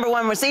is a number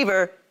one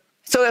receiver.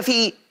 So if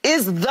he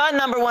is the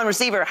number one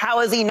receiver,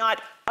 how is he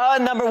not a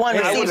number one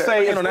receiver? I would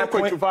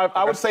say,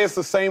 I would say it's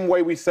the same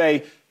way we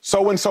say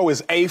so-and-so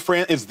is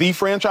the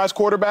franchise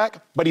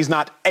quarterback, but he's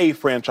not a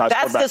franchise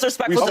quarterback. That's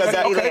disrespectful to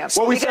CeeDee Lamb.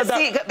 Well,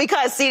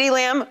 because CeeDee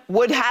Lamb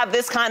would have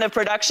this kind of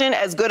production,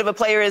 as good of a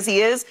player as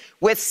he is,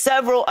 with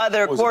several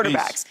other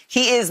quarterbacks.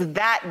 He is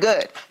that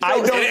good.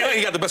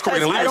 He got the best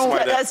quarterback in the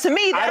league. To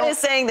me, that is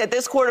saying that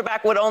this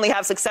quarterback would only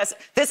have success.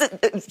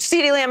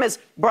 CeeDee Lamb is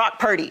Brock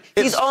Purdy.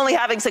 He's only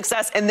having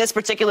success in this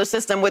particular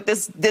system with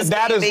this being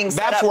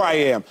set up. That's where I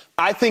am.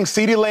 I think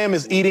CeeDee Lamb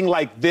is eating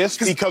like this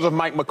because of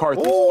Mike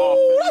McCarthy's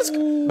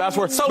offense. That's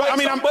where. So,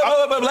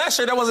 but last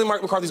year that wasn't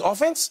Mike McCarthy's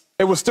offense.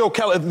 It was still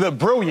the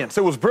brilliance.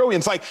 It was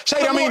brilliance. Like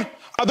Shady, I mean,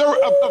 of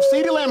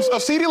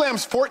CeeDee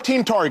Lamb's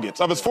 14 targets.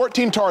 Of his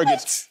 14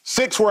 targets,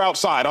 6 were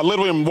outside. I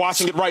literally am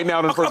watching it right now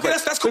in the first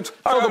place. That's cool. So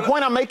the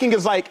point I'm making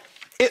is like,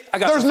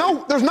 there's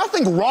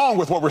nothing wrong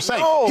with what we're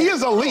saying. No, he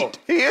is elite.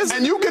 He is,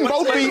 and you can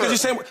both be.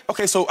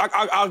 Okay, so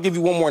I'll give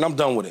you one more and I'm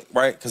done with it,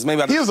 right? Because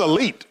maybe he is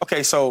elite.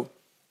 Okay, so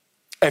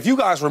if you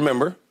guys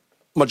remember,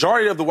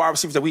 majority of the wide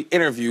receivers that we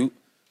interviewed,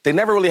 they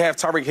never really have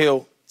Tyreek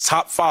Hill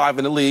top 5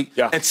 in the league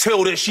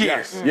until this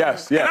year.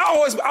 Yes. And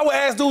I would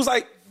ask dudes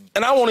like,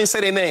 and I won't even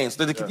say their names,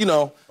 you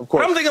know. Of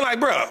course. I'm thinking like,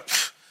 bro,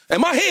 in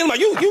my head, I'm like,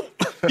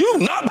 you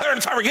not better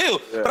than Tyreek Hill.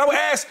 Yeah. But I would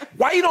ask,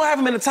 why you don't have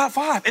him in the top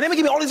 5? And they would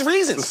give me all these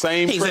reasons. The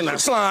same He's in the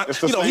slot.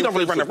 He don't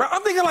really run the route.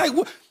 I'm thinking like,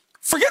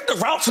 forget the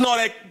routes and all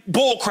that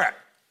bull crap.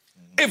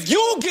 If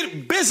you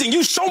get busy and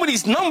you show me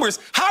these numbers,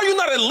 how are you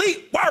not an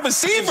elite wide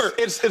receiver?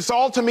 It's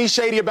all to me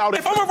shady about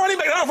it. If I'm a running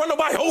back, I don't run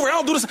nobody over. I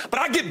don't do this, but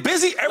I get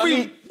busy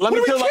every.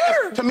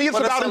 To me, it's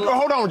about.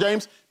 Hold on,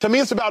 James. To me,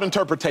 it's about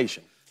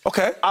interpretation.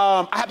 Okay.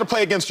 I had to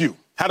play against you.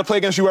 Had to play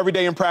against you every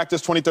day in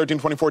practice, 2013,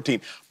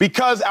 2014.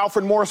 Because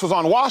Alfred Morris was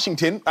on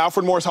Washington,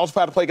 Alfred Morris also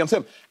had to play against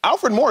him.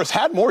 Alfred Morris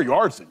had more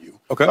yards than you.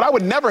 Okay. But I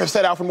would never have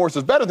said Alfred Morris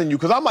is better than you,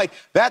 because I'm like,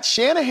 that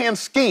Shanahan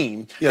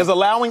scheme is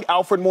allowing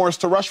Alfred Morris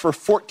to rush for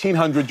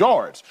 1,400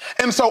 yards.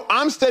 And so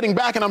I'm stepping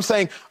back and I'm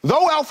saying,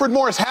 though Alfred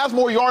Morris has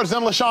more yards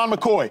than LaShawn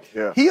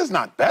McCoy, he is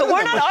not better than LaShawn.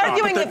 We're not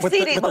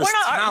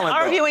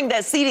arguing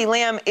that CeeDee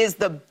Lamb is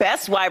the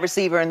best wide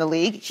receiver in the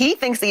league. He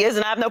thinks he is,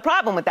 and I have no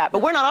problem with that.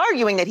 But we're not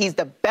arguing that he's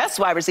the best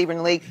wide receiver in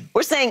the league.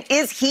 We're saying,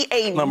 is he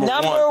a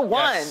number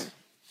one? Yes.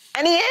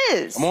 And he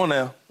is. Come on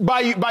now.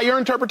 By your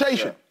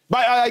interpretation. Yeah.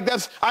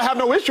 I have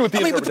no issue with the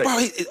interpretation.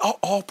 But he's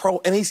all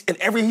pro, and he's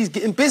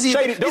getting busy.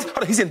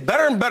 He's getting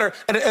better and better.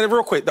 And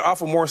real quick, the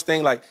Alfred Morris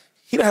thing, like,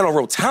 he don't have no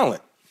real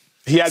talent.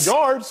 He had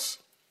yards.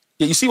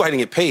 Yeah, you see why he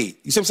didn't get paid.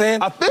 You see what I'm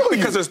saying? I feel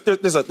because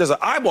there's an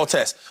eyeball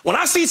test. When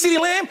I see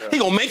CeeDee Lamb, he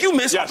gonna make you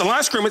miss off the line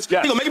of scrimmage. He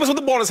gonna make you miss with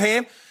the ball in his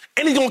hand.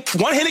 And he's going to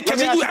one-handed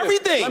catch and do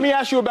everything. Let me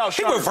ask you about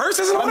Sherm. He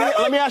reverses and all that.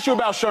 Let me ask you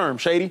about Sherm,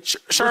 Shady.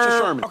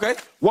 Sherman. Okay.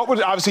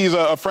 Obviously, he's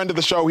a friend of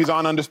the show. He's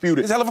on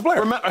Undisputed. He's a hell of a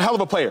player. A hell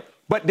of a player.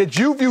 But did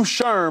you view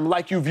Sherm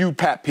like you viewed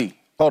Pat P?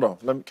 Hold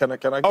on. Can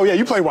I? Oh, yeah,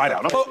 you play wide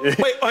out. Wait.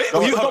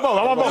 Come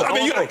on. I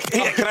mean,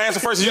 can I answer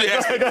first? You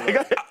ask.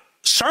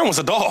 Sherm was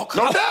a dog.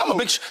 No doubt.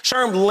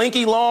 Sherm,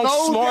 lanky, long,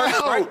 smart.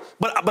 Right?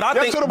 But I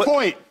think. Get to the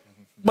point.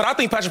 But I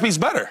think Patrick Pete's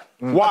better.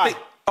 Why?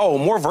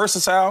 More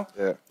versatile.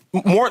 Yeah.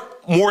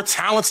 More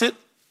talented.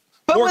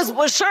 But was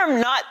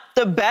Sherm not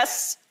the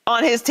best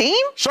on his team?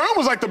 Sherm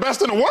was like the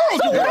best in the world.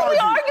 So what are we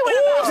arguing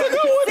about?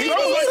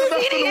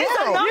 CeeDee is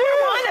the number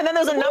one, and then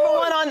there's a number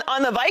one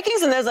on the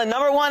Vikings, and there's a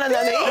number one on the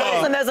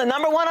Eagles, and there's a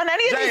number one on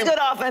any of these good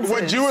offenses.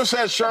 Would you have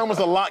said Sherm was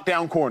a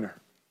lockdown corner?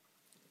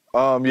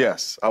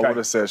 Yes, I would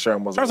have said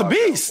Sherm was a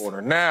beast.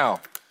 Corner. Now,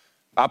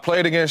 I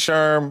played against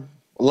Sherm.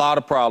 A lot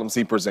of problems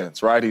he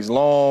presents, right? He's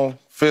long,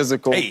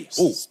 physical,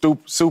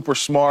 super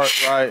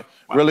smart, right?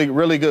 Wow.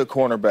 Really good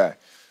cornerback.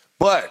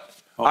 But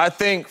I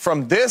think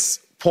from this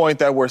point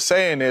that we're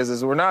saying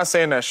is we're not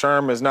saying that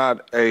Sherm is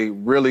not a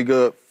really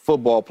good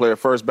football player,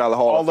 first ballot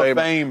Hall of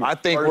Fame. I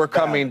think we're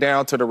coming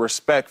down to the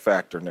respect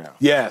factor now.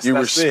 Yes, you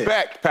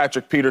respect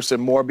Patrick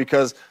Peterson more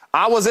because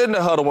I was in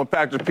the huddle when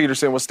Patrick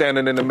Peterson was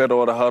standing in the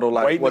middle of the huddle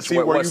like, what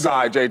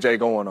side JJ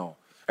going on?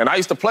 And I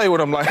used to play with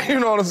him like, you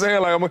know what I'm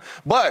saying?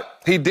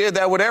 But he did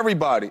that with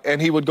everybody,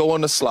 and he would go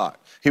in the slot.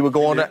 He would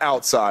go on the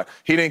outside.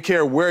 He didn't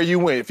care where you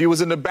went. If he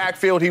was in the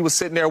backfield, he was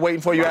sitting there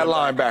waiting for you at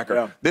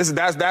linebacker.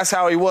 Yeah. That's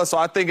how he was. So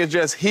I think it's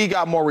just he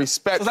got more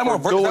respect. So is that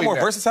more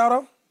versatile,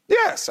 though?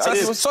 Yes. So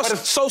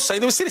say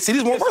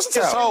CeeDee's more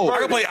versatile. I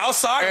can play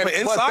outside, but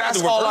inside. But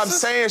that's all I'm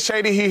saying,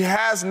 Shady. He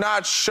has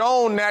not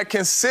shown that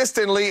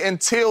consistently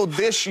until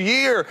this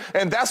year,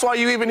 and that's why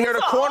you even hear the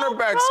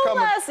cornerbacks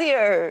coming. Last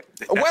year,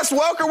 Wes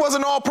Welker was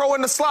an All-Pro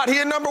in the slot. He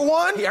had number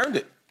one. He earned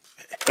it.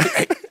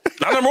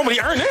 Not number one, but he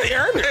earned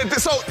it.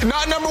 So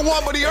not number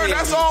one, but he earned it.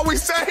 That's all we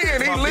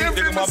saying. He lived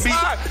in the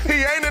slot. He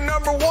ain't a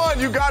number one.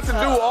 You got to do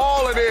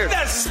all of this.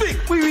 That's speak.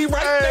 We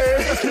right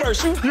there.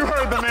 Commercial. You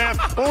heard the man.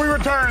 When we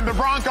return, the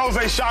Broncos,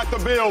 they shocked the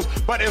Bills.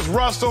 But is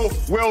Russell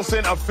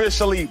Wilson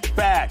officially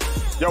back?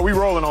 Yo, we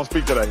rolling on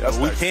Speak today.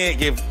 We can't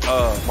give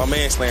my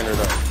man slander,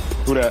 though.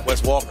 Who that?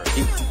 Wes Walker.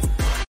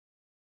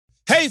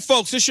 Hey,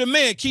 folks, it's your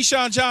man,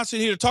 Keyshawn Johnson,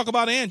 here to talk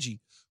about Angie,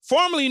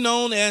 formerly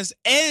known as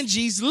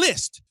Angie's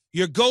List.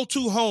 Your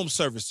go-to home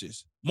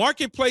services.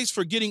 Marketplace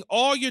for getting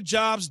all your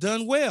jobs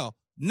done well.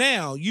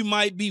 Now, you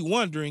might be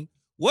wondering,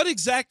 what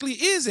exactly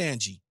is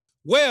Angie?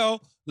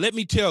 Well, let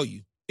me tell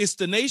you. It's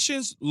the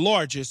nation's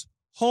largest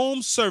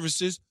home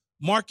services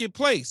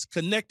marketplace,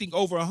 connecting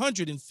over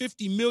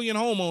 150 million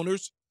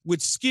homeowners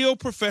with skilled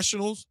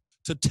professionals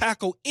to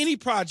tackle any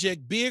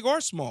project, big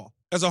or small.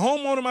 As a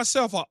homeowner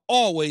myself, I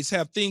always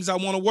have things I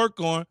want to work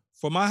on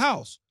for my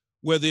house,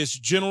 whether it's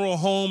general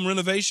home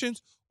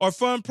renovations or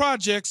fun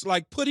projects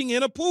like putting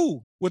in a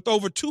pool. With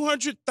over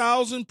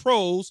 200,000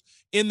 pros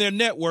in their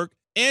network,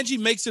 Angie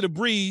makes it a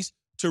breeze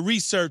to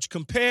research,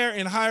 compare,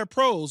 and hire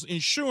pros,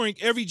 ensuring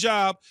every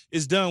job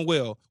is done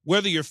well.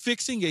 Whether you're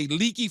fixing a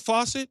leaky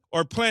faucet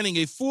or planning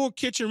a full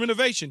kitchen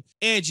renovation,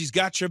 Angie's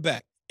got your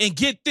back. And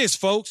get this,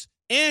 folks,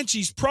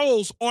 Angie's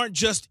pros aren't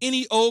just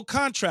any old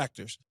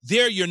contractors.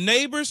 They're your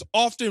neighbors,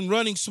 often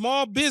running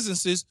small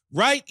businesses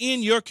right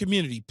in your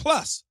community.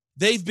 Plus,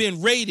 they've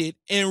been rated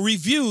and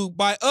reviewed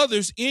by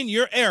others in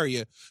your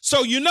area.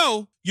 So you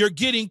know you're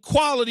getting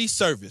quality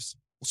service.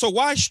 So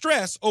why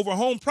stress over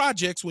home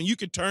projects when you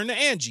can turn to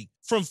Angie?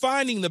 From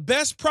finding the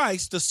best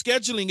price to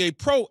scheduling a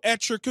pro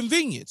at your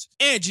convenience,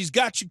 Angie's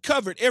got you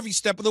covered every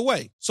step of the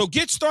way. So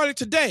get started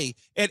today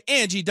at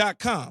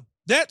Angie.com.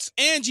 That's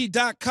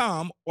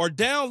Angie.com, or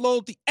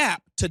download the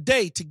app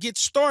today to get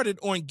started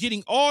on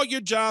getting all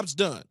your jobs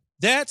done.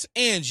 That's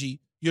Angie,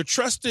 your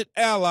trusted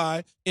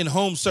ally in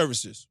home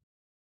services.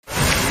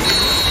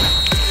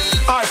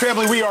 All right,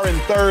 family, we are in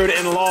third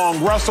and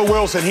long. Russell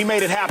Wilson, he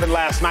made it happen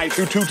last night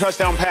through 2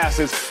 touchdown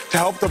passes to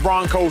help the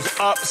Broncos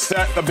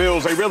upset the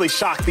Bills. They really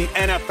shocked the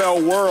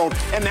NFL world,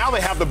 and now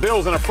they have the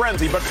Bills in a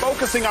frenzy. But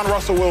focusing on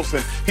Russell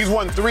Wilson, he's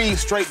won 3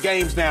 straight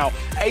games now.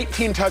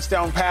 18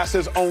 touchdown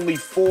passes, only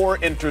 4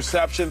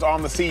 interceptions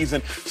on the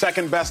season.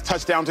 Second best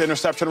touchdown to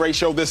interception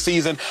ratio this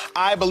season.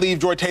 I believe,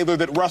 Joy Taylor,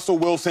 that Russell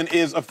Wilson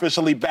is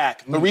officially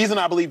back. The reason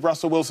I believe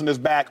Russell Wilson is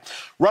back,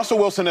 Russell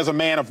Wilson is a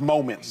man of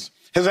moments.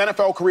 His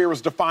NFL career was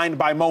defined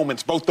by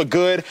moments, both the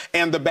good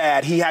and the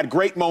bad. He had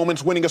great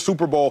moments winning a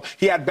Super Bowl.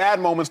 He had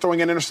bad moments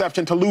throwing an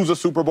interception to lose a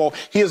Super Bowl.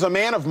 He is a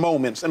man of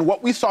moments, and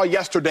what we saw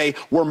yesterday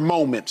were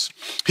moments.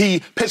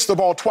 He pitched the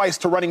ball twice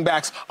to running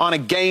backs on a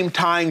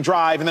game-tying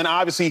drive, and then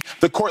obviously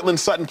the Cortland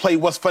Sutton play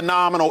was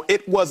phenomenal.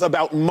 It was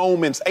about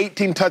moments.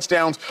 18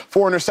 touchdowns,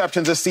 4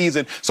 interceptions this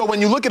season. So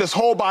when you look at his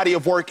whole body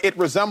of work, it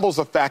resembles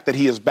the fact that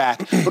he is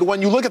back. But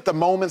when you look at the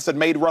moments that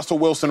made Russell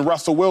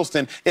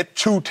Wilson, it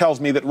too tells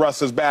me that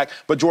Russ is back.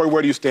 But, Joy,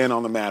 where do you stand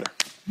on the matter?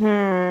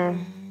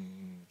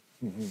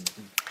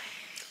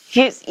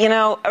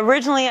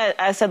 Originally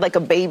I said like a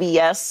baby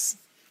yes,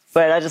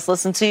 but I just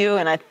listened to you,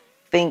 and I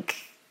think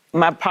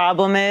my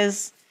problem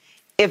is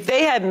if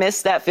they had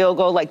missed that field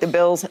goal, like the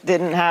Bills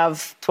didn't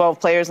have 12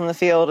 players on the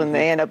field and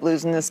they end up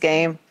losing this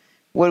game,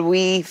 would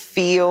we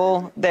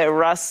feel that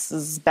Russ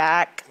is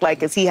back?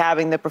 Like, is he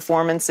having the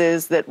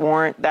performances that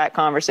warrant that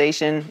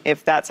conversation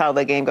if that's how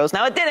the game goes?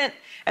 Now, it didn't,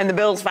 and the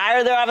Bills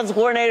fired their offensive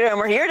coordinator, and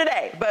we're here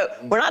today.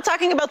 But we're not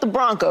talking about the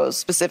Broncos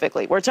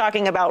specifically. We're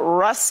talking about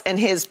Russ and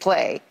his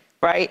play,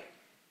 right?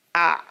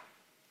 I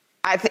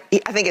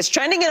think it's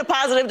trending in a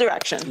positive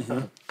direction.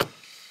 Mm-hmm.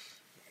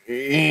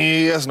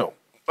 Yes, no.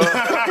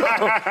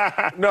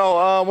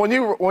 No,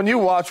 when you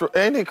watch,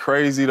 ain't it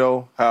crazy,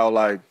 though, how,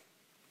 like,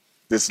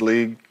 this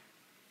league –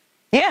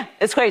 yeah,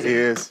 it's crazy. It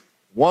is.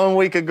 1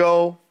 week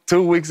ago,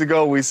 2 weeks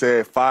ago, we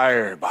said,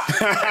 fire everybody.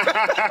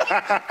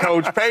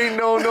 Coach Payton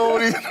don't know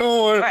what he's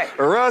doing. Right.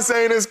 Russ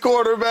ain't his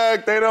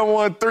quarterback. They done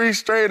won 3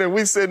 straight, and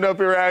we sitting up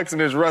here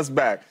asking, is Russ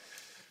back?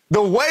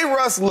 The way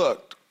Russ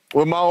looked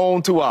with my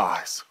own 2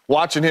 eyes,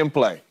 watching him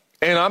play,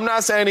 and I'm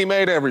not saying he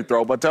made every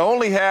throw, but to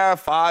only have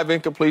 5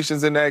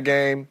 incompletions in that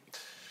game,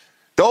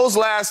 those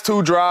last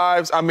 2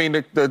 drives, I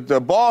mean,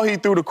 the ball he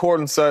threw to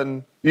Courtland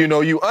Sutton, you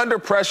know, you under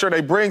pressure, they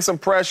bring some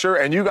pressure,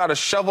 and you got to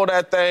shovel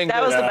that thing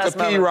to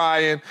P.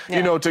 Ryan,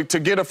 you know, to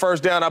get a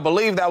first down. I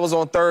believe that was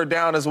on 3rd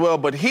down as well.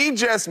 But he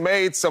just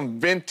made some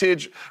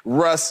vintage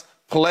Russ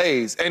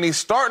plays, and he's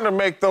starting to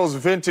make those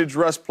vintage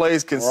Russ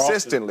plays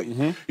consistently.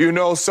 Mm-hmm. You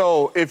know,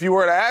 so if you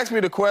were to ask me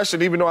the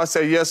question, even though I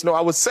say yes, no,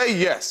 I would say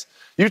yes.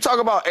 You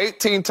talk about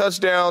 18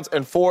 touchdowns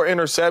and 4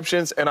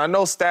 interceptions, and I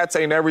know stats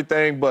ain't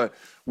everything, but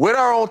with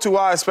our own 2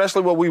 eyes,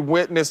 especially what we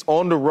witnessed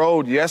on the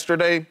road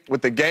yesterday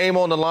with the game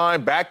on the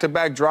line,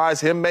 back-to-back drives,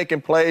 him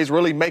making plays,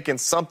 really making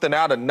something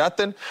out of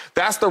nothing,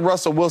 that's the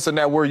Russell Wilson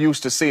that we're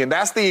used to seeing.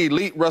 That's the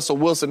elite Russell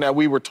Wilson that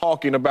we were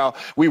talking about,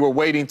 we were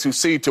waiting to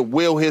see to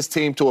will his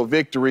team to a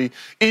victory,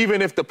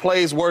 even if the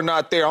plays were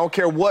not there. I don't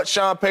care what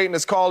Sean Payton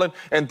is calling,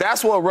 and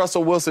that's what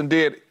Russell Wilson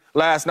did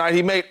last night.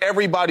 He made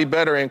everybody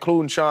better,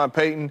 including Sean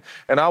Payton,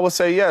 and I would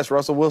say, yes,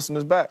 Russell Wilson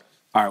is back.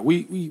 All right,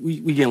 we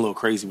getting a little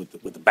crazy with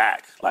the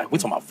back. Like, we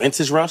talking about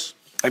vintage Russ.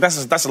 Like,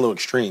 that's a little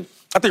extreme.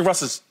 I think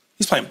Russ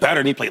he's playing better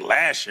than he played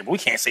last year, but we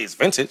can't say it's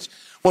vintage.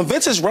 When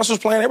vintage Russ was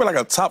playing, they were like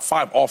a top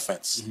 5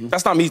 offense. Mm-hmm.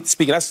 That's not me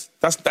speaking. That's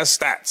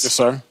stats. Yes,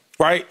 sir.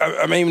 Right?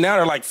 I mean, now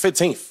they're like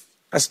 15th.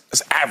 That's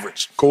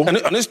average. Cool. And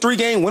on this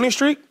 3-game winning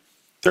streak,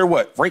 they're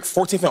what? Ranked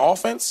 14th in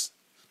offense?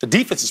 The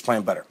defense is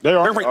playing better. They're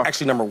ranked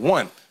actually number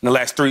 1 in the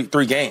last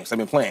three games they've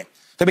been playing.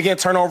 They've been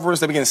getting turnovers.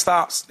 They've been getting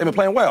stops. They've been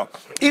playing well.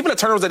 Even the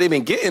turnovers that they've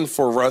been getting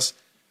for Russ,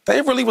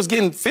 they really was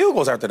getting field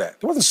goals after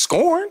that. They wasn't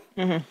scoring.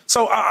 Mm-hmm.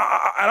 So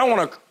I don't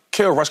want to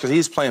kill Russ because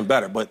he's playing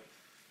better. But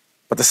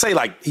to say,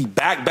 like, he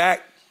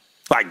back,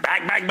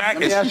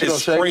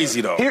 is crazy,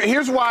 though.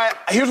 Here's why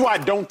I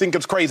don't think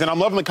it's crazy, and I'm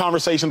loving the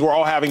conversations we're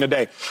all having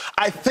today.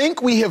 I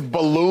think we have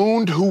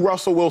ballooned who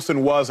Russell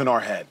Wilson was in our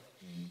head.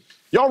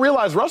 Y'all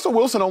realize Russell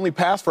Wilson only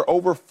passed for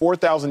over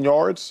 4,000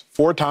 yards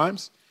 4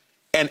 times?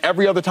 And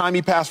every other time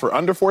he passed for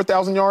under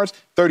 4,000 yards,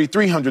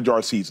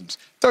 3,300-yard seasons,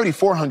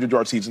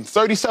 3,400-yard seasons,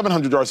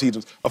 3,700-yard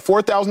seasons, a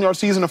 4,000-yard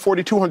season, a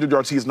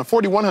 4,200-yard season, a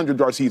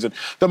 4,100-yard season.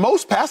 The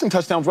most passing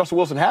touchdowns Russell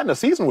Wilson had in a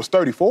season was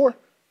 34.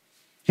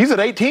 He's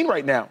at 18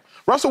 right now.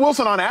 Russell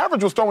Wilson, on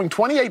average, was throwing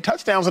 28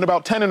 touchdowns and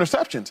about 10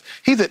 interceptions.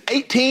 He's at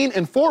 18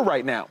 and 4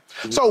 right now.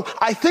 Mm-hmm. So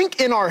I think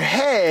in our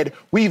head,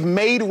 we've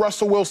made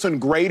Russell Wilson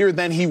greater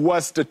than he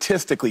was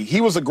statistically.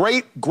 He was a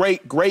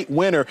great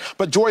winner.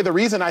 But, Joy, the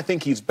reason I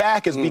think he's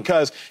back is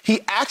because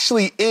he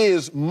actually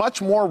is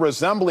much more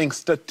resembling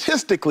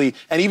statistically,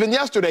 and even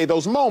yesterday,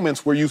 those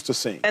moments we're used to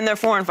seeing. And they're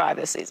 4-5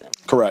 this season.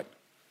 Correct.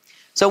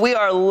 So we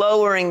are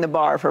lowering the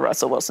bar for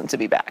Russell Wilson to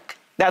be back.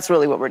 That's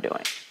really what we're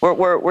doing.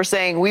 We're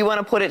saying we want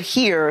to put it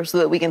here so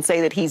that we can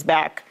say that he's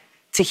back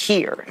to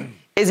here.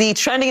 Is he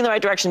trending in the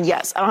right direction?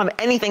 Yes. I don't have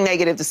anything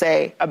negative to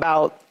say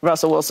about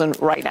Russell Wilson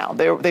right now.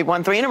 They've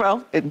won 3 in a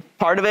row.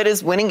 Part of it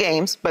is winning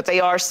games, but they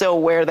are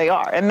still where they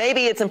are. And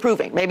maybe it's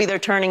improving. Maybe they're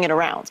turning it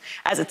around.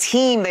 As a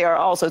team, they are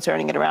also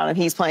turning it around, and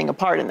he's playing a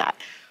part in that.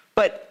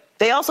 But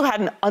they also had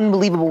an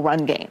unbelievable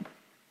run game.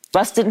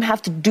 Russ didn't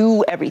have to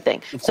do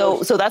everything.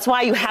 So that's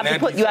why you have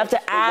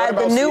to add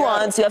the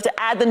nuance. You have to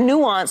add the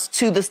nuance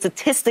to the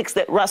statistics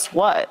that Russ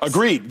was.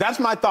 Agreed. That's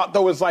my thought,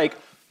 though, is like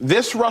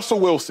this Russell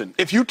Wilson,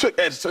 if you took,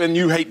 and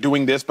you hate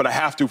doing this, but I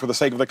have to for the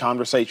sake of the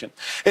conversation.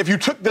 If you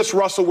took this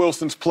Russell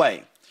Wilson's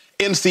play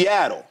in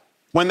Seattle,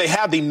 when they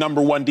had the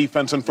number 1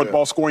 defense in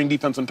football, scoring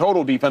defense and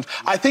total defense,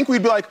 I think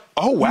we'd be like,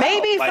 oh, wow.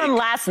 Maybe from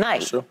last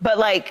night, but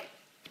like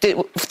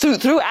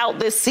throughout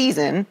this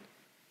season,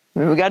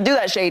 we got to do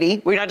that,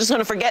 Shady. We're not just going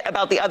to forget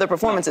about the other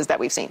performances that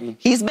we've seen.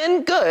 He's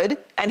been good,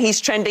 and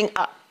he's trending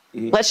up.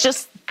 Let's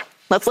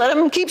let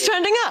him keep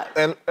trending up.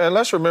 And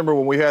let's remember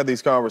when we had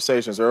these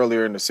conversations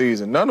earlier in the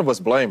season, none of us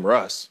blame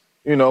Russ.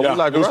 You know,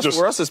 like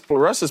Russ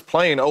is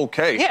playing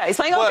okay. Yeah, he's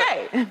playing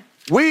okay.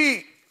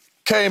 We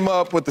came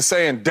up with the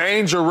saying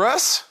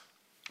dangerous,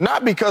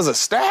 not because of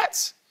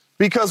stats,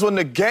 Because when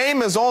the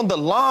game is on the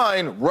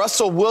line,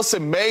 Russell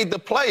Wilson made the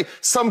play.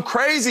 Some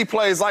crazy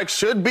plays like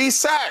should be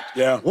sacked.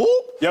 Yeah. Whoop.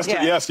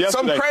 Yesterday.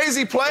 Some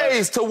crazy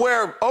plays to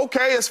where,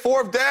 okay, it's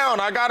 4th down.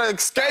 I got to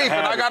escape,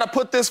 and I got to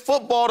put this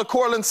football to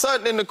Cortland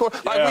Sutton in the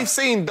court. Like, we've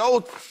seen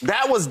those.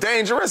 That was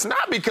dangerous,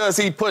 not because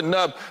he putting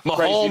up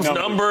Mahomes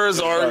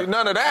numbers or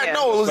none of that.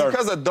 No, it was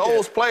because of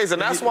those plays.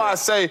 And that's why I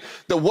say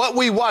that what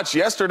we watched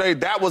yesterday,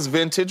 that was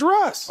vintage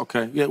Russ.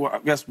 Okay. Yeah, well, I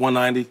guess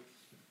 190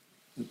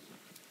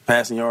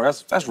 passing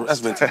yards. That's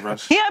vintage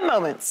Russ. He had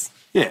moments.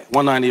 Yeah,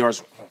 190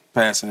 yards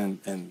passing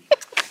and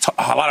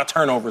a lot of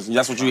turnovers, and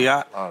that's what you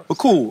got. But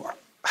cool,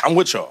 I'm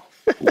with y'all.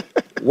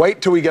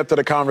 Wait till we get to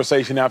the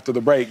conversation after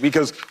the break,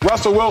 because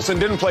Russell Wilson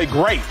didn't play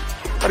great,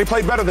 but he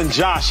played better than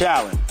Josh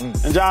Allen.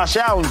 And Josh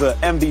Allen's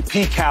an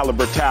MVP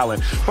caliber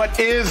talent. But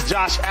is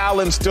Josh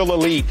Allen still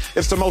elite?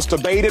 It's the most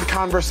debated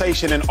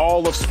conversation in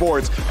all of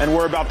sports, and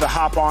we're about to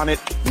hop on it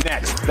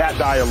next. That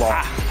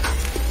dialogue.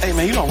 Hey,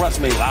 man, you know Russ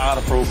made a lot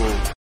of Pro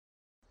Bowls.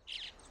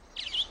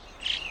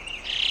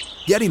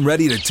 Getting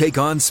ready to take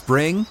on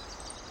spring?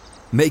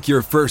 Make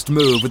your first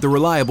move with the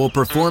reliable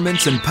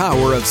performance and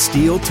power of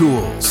Steel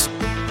tools.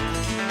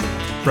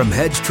 From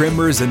hedge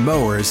trimmers and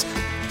mowers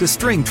to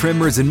string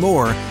trimmers and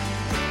more,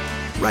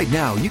 right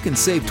now you can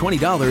save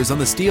 $20 on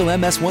the Steel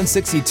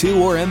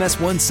MS-162 or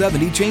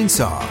MS-170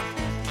 chainsaw.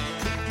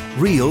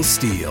 Real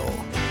Steel.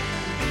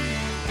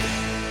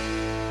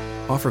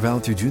 Offer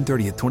valid through June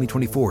 30th,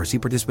 2024. See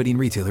participating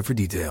retailer for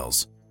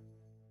details.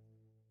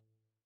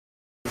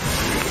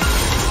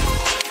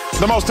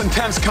 The most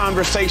intense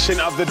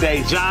conversation of the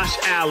day. Josh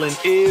Allen,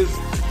 he's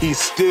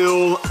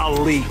still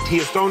elite? He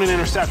has thrown an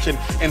interception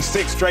in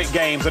 6 straight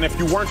games. And if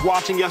you weren't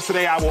watching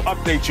yesterday, I will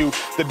update you.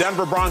 The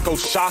Denver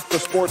Broncos shocked the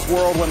sports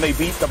world when they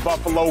beat the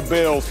Buffalo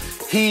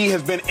Bills. He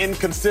has been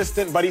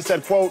inconsistent, but he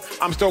said, quote,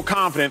 I'm still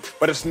confident,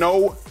 but it's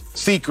no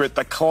secret.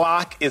 The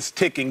clock is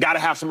ticking. Got to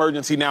have some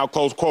urgency now,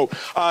 close quote.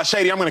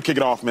 Shady, I'm going to kick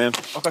it off, man.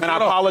 Okay, and I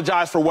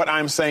apologize for what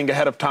I'm saying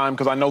ahead of time,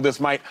 because I know this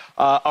might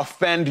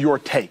offend your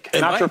take.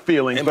 Not your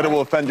feelings, but it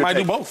will offend your take.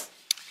 Might do both.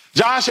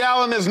 Josh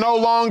Allen is no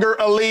longer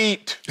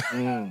elite.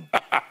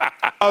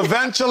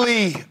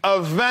 Eventually, we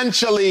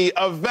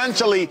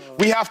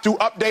have to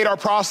update our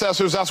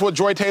processors. That's what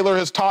Joy Taylor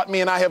has taught me,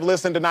 and I have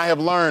listened and I have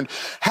learned.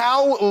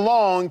 How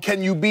long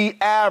can you be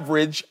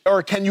average,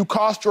 or can you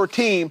cost your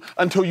team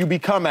until you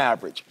become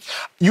average?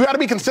 You got to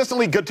be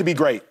consistently good to be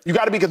great. You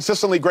got to be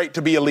consistently great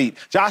to be elite.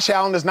 Josh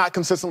Allen is not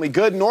consistently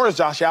good, nor is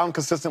Josh Allen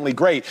consistently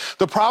great.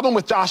 The problem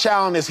with Josh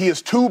Allen is he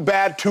is too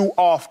bad too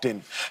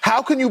often.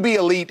 How can you be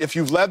elite if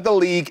you've led the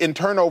league in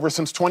turnover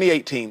since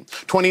 2018,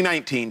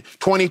 2019,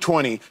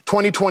 2020,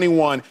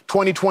 2021,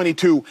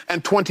 2022,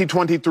 and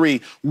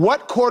 2023?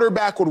 What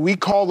quarterback would we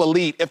call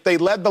elite if they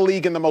led the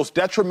league in the most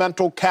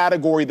detrimental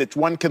category that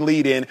one can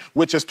lead in,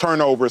 which is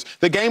turnovers?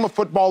 The game of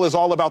football is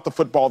all about the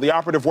football. The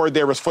operative word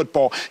there is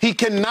football. He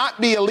cannot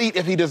be elite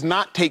if he does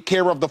not take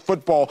care of the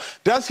football.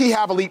 Does he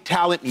have elite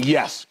talent?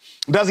 Yes.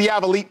 Does he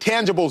have elite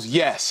tangibles?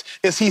 Yes.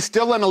 Is he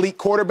still an elite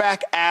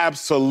quarterback?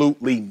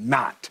 Absolutely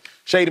not.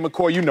 Shady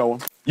McCoy, you know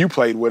him. You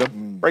played with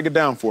him. Break it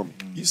down for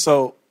me.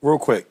 So, real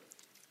quick,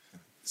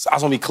 so I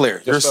just want to be clear.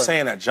 Yes, You're sir.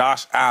 saying that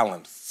Josh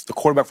Allen, the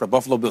quarterback for the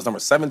Buffalo Bills, number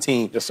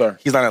 17, yes, sir,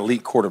 he's not an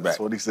elite quarterback. That's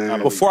what he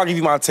said. Before I give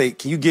you my take,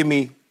 can you give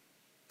me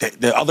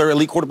the other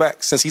elite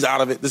quarterback, since he's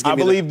out of it? I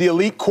believe the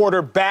elite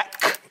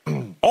quarterback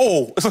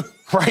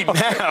right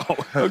now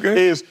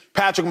is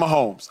Patrick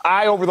Mahomes.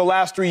 I, over the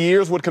last 3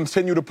 years, would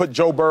continue to put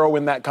Joe Burrow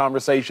in that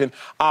conversation,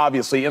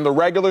 obviously. In the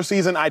regular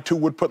season, I, too,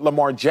 would put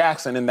Lamar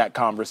Jackson in that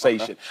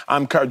conversation.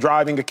 I'm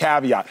driving a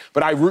caveat.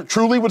 But I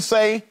truly would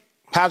say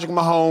Patrick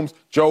Mahomes,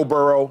 Joe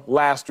Burrow,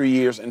 last 3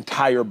 years,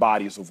 entire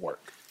bodies of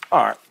work.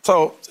 All right.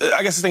 So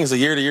I guess this thing is a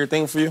year-to-year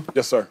thing for you?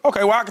 Yes, sir.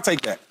 Okay, well, I can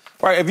take that.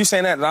 Right, if you're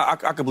saying that, I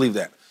can believe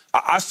that.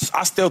 I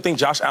still think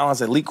Josh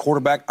Allen's an elite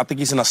quarterback. I think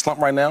he's in a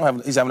slump right now.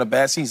 He's having a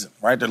bad season,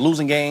 right? They're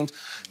losing games.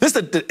 This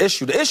is the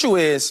issue. The issue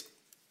is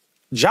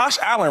Josh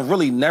Allen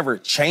really never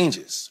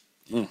changes.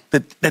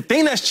 The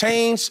thing that's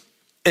changed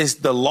is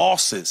the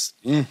losses.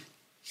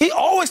 He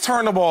always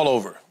turned the ball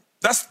over.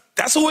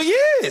 That's who he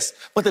is.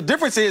 But the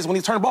difference is when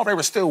he turned the ball over, they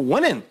were still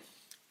winning.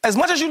 As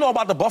much as you know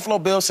about the Buffalo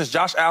Bills since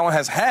Josh Allen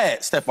has had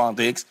Stephon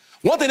Diggs,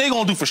 one thing they're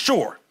going to do for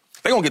sure,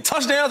 they're going to get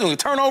touchdowns, they're going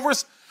to get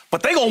turnovers,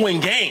 but they're going to win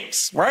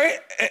games, right?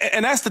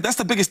 And that's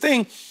the biggest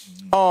thing.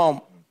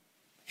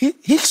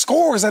 He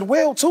scores at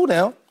will, too,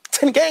 now.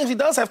 10 games, he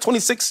does have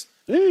 26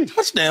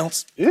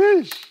 touchdowns.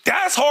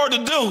 That's hard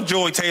to do,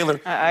 Joy Taylor.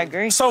 I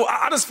agree. So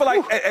I just feel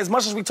like as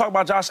much as we talk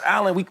about Josh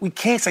Allen, we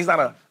can't say he's not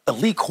an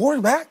elite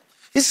quarterback.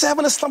 He's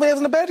having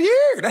a bad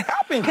year. That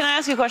happened. Can I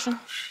ask you a question?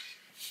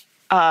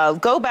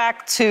 Go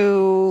back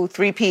to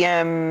 3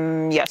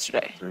 p.m.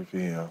 yesterday. 3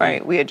 p.m.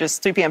 Right, we had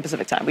just 3 p.m.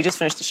 Pacific time. We just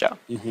finished the show.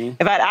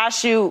 If I'd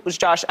asked you, was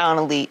Josh Allen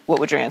elite, what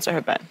would your answer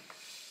have been?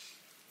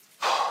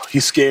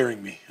 He's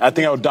scaring me. I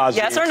think I would dodge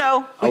Yes or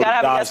no? We got to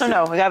have a yes or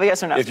no. We got to have a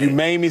yes or no. If you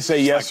made me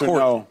say yes or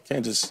no,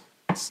 can't just...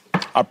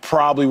 I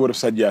probably would have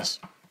said yes.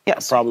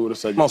 Yes. I probably would have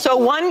said yes. So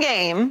one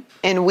game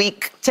in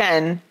Week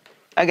 10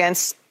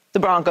 against the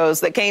Broncos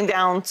that came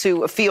down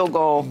to a field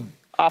goal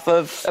off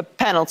of a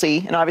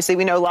penalty. And obviously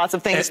we know lots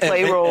of things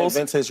play roles.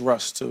 And vintage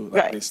rush, too.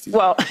 Right.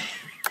 Well,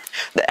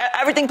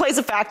 everything plays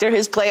a factor.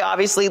 His play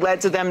obviously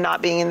led to them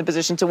not being in the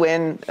position to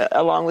win,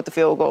 along with the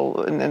field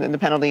goal and the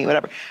penalty,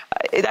 whatever.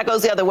 That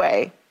goes the other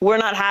way. We're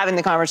not having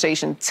the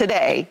conversation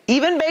today,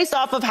 even based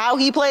off of how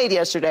he played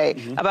yesterday,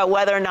 about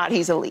whether or not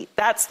he's elite.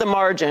 That's the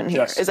margin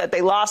here, is that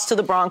they lost to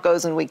the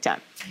Broncos in Week 10.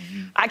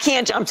 I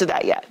can't jump to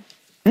that yet.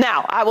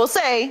 Now, I will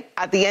say,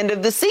 at the end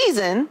of the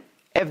season,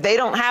 if they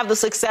don't have the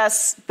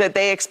success that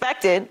they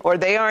expected or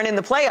they aren't in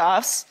the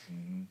playoffs,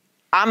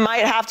 I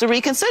might have to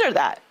reconsider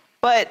that.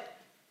 But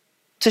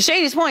to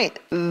Shady's point,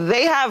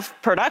 they have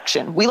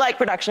production. We like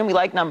production. We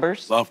like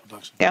numbers. Love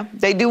production. Yeah,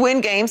 they do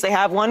win games. They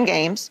have won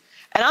games.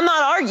 And I'm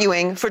not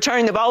arguing for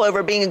turning the ball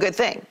over being a good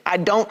thing. I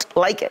don't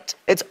like it.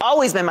 It's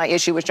always been my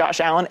issue with Josh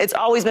Allen. It's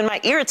always been my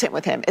irritant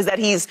with him, is that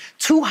he's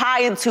too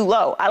high and too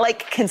low. I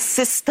like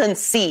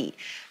consistency.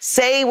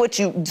 Say what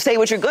you're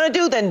going to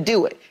do, then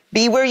do it.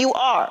 Be where you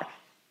are.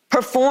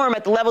 Perform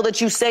at the level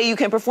that you say you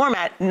can perform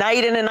at,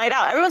 night in and night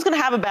out. Everyone's going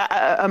to have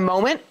a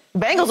moment.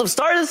 Bengals have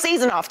started the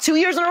season off 2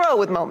 years in a row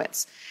with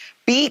moments.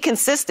 Be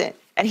consistent.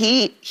 And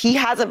he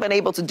hasn't been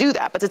able to do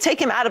that. But to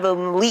take him out of an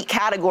elite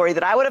category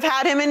that I would have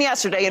had him in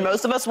yesterday, and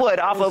most of us would,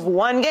 off of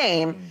one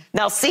game.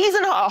 Now,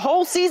 a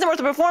whole season worth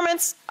of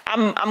performance,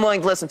 I'm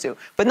willing to listen to.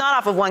 But not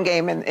off of one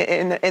game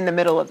in the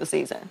middle of the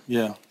season.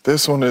 Yeah.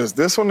 This one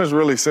is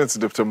really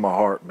sensitive to my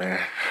heart, man.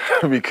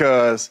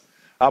 Because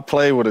I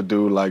play with a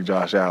dude like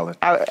Josh Allen.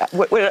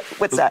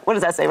 What's that? What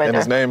does that say right there? And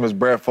his name is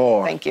Brett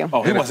Favre. Thank you.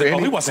 Oh,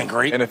 he wasn't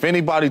great. And if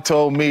anybody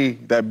told me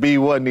that B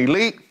wasn't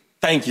elite,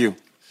 thank you.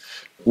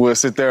 We'll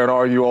sit there and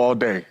argue all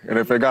day. And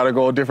if it got to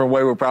go a different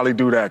way, we'll probably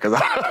do that because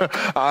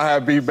I'll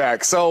have B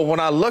back. So when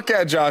I look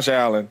at Josh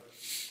Allen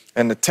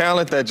and the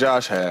talent that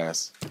Josh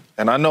has,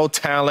 and I know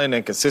talent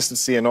and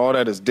consistency and all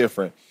that is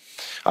different,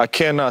 I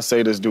cannot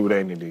say this dude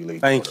ain't an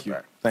elite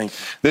quarterback. Thank you.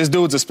 This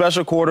dude's a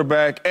special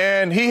quarterback,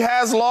 and he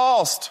has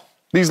lost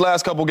these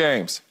last couple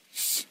games.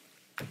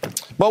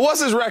 But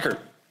what's his record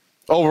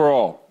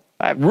overall?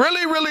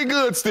 Really, really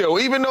good still.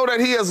 Even though that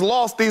he has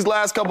lost these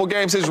last couple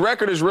games, his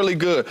record is really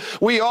good.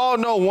 We all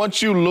know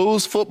once you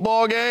lose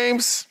football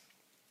games,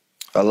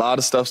 a lot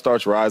of stuff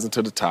starts rising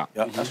to the top.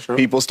 Yep, that's true.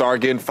 People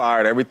start getting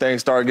fired. Everything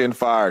starts getting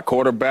fired.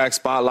 Quarterback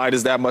spotlight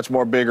is that much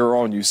more bigger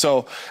on you.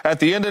 So at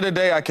the end of the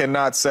day, I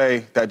cannot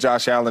say that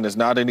Josh Allen is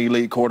not an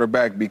elite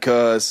quarterback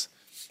because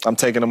I'm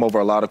taking him over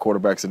a lot of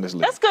quarterbacks in this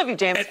league. That's good of you,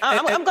 James.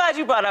 I'm glad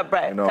you brought up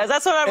Brett, because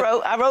that's what I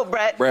wrote. I wrote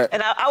Brett.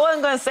 And I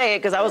wasn't going to say it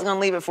because I was going to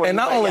leave it for you. And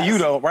not only you,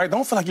 though, right?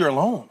 Don't feel like you're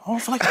alone. I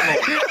don't feel like you're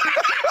alone.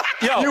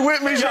 Yo, you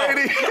with me,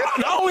 Shady?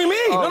 Not only me.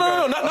 Okay.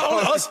 No. Not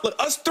only us.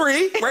 Us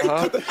three, right?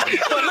 But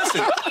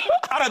listen,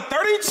 out of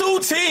 32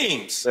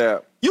 teams,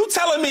 you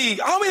telling me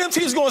how many of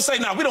them teams are going to say,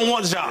 nah, we don't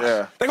want Josh?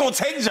 Yeah. They're going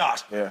to take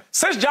Josh. Yeah.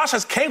 Since Josh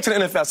has came to the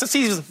NFL, since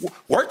he's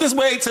worked his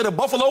way to the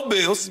Buffalo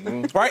Bills,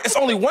 right? It's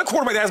only one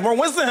quarterback that has more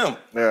wins than him.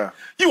 Yeah.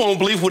 You won't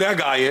believe who that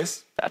guy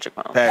is. Patrick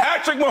Mahomes.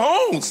 Patrick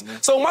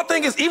Mahomes. So my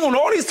thing is, even with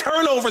all these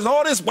turnovers and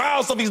all this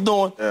wild stuff he's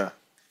doing,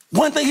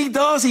 one thing he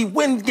does, he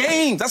wins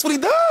games. That's what he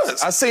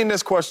does. I seen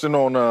this question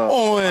on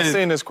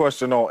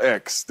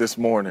X this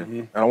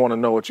morning, and I want to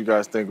know what you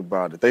guys think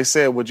about it. They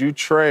said, would you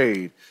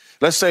trade,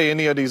 let's say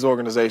any of these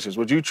organizations,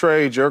 would you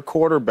trade your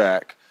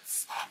quarterback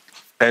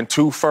and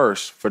 2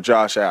 firsts for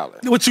Josh Allen?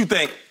 What you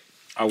think?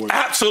 I would.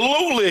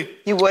 Absolutely.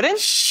 You wouldn't?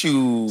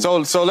 Shoot.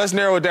 So let's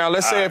narrow it down.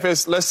 Let's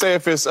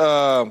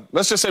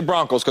just say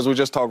Broncos because we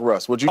just talked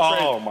Russ. Would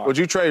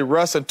you trade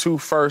Russ and 2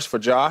 firsts for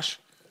Josh?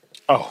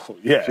 Oh,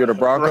 yeah. If you're the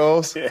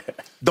Broncos? Yeah.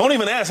 Don't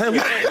even ask him. You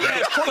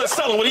ask Cortland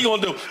Sutton what he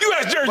going to do. You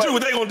ask Jerry Drew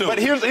what they going to do. But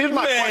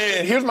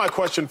here's my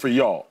question for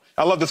y'all.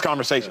 I love this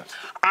conversation.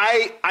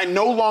 I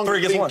no longer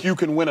think you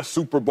can win a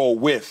Super Bowl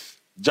with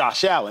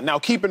Josh Allen. Now,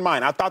 keep in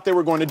mind, I thought they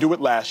were going to do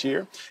it last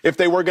year. If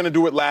they were going to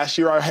do it last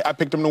year, I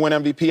picked him to win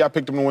MVP. I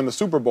picked him to win the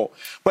Super Bowl.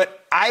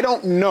 But I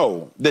don't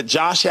know that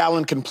Josh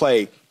Allen can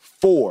play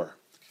 4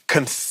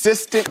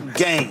 consistent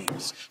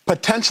games,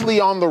 potentially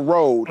on the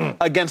road,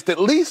 against at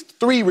least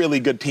 3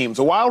 really good teams.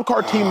 A wild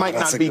card team might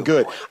not be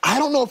good. I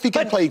don't know if he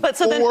can play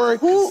 4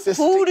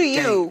 consistent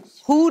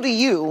games. Who do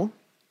you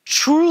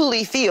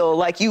truly feel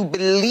like you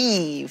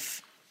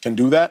believe can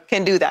do that?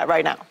 Can do that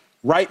right now?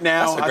 Right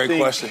now, I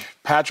think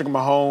Patrick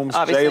Mahomes,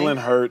 Jalen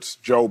Hurts,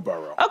 Joe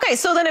Burrow. Okay,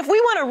 so then if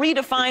we want to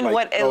redefine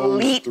what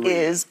elite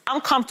is, I'm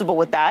comfortable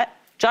with that.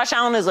 Josh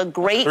Allen is a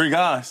great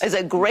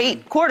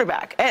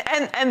quarterback.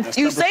 And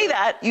you say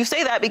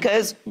that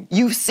because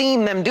you've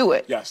seen them do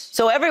it. Yes.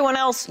 So everyone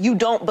else you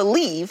don't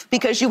believe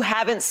because you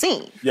haven't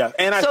seen. Yeah,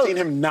 and I've seen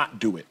him not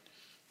do it.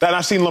 That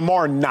I've seen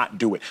Lamar not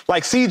do it.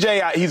 Like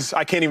CJ,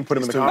 I can't even put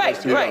him in the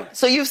conversation. Right.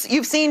 So you've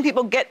seen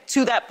people get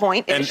to that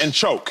point and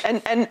choke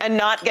and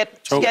not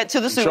get to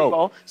the Super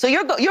Bowl. So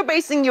you're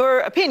basing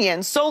your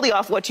opinion solely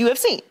off what you have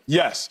seen.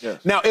 Yes.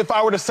 Now, if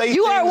I were to say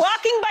you are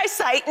walking by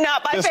sight,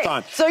 not by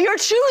faith. So you're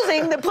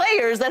choosing the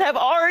players that have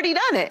already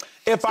done it.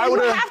 If I would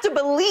have to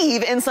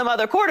believe in some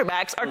other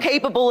quarterbacks are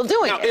capable of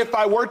doing it. If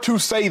I were to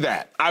say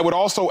that, I would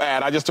also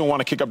add. I just don't want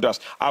to kick up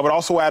dust. I would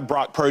also add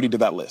Brock Purdy to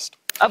that list.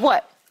 Of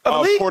what?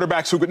 of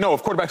quarterbacks who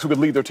could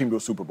lead their team to a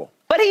Super Bowl.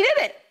 But he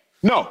didn't.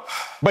 No,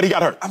 but he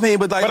got hurt. I mean,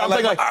 but hold on. See,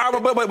 I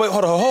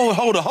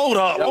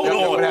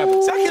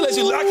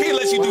can't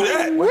let you do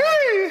that.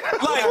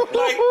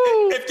 Like,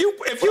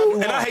 if you,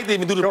 and I hate to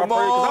even do the proper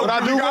because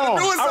I do wrong.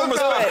 Do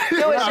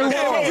your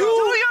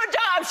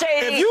job,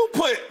 Shady. If you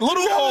put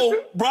little old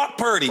Brock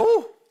Purdy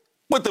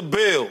with the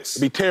Bills,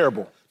 it'd be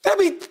terrible. That'd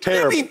be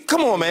terrible.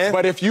 Come on, man.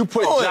 But if you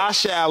put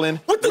Josh Allen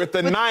with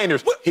the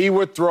Niners, he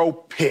would throw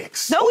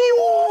picks. No, he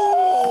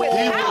won't.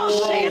 Without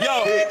Shady.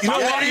 Yo, you know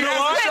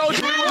what?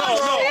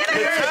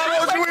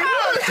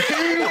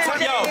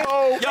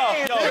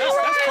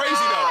 That's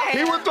crazy though.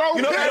 He would throw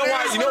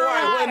picks. You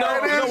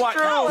know why?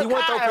 He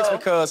wouldn't throw picks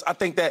because I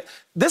think that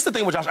this is the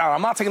thing with Josh Allen.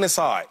 I'm not taking his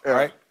side,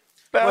 right?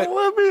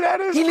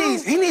 He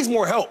needs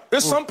more help.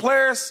 There's some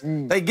players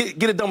they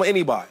get it done with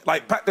anybody.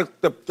 Like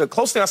the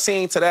closest thing I've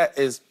seen to that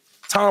is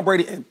Tom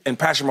Brady and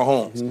Patrick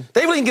Mahomes.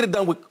 They really can get it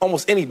done with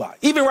almost anybody.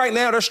 Even right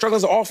now, they're struggling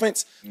as an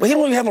offense, but he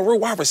don't even have no real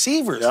wide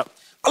receivers. Yep.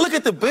 I look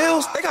at the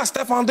Bills, they got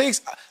Stephon Diggs.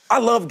 I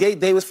love Gabe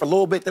Davis for a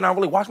little bit, then I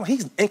really watch him.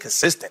 He's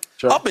inconsistent,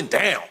 up and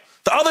down.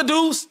 The other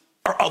dudes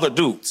are other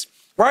dudes,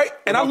 right?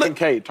 And I look.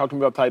 Kincaid, talk to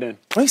me about tight end.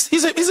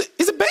 He's a baby.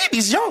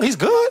 He's young. He's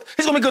good.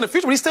 He's gonna be good in the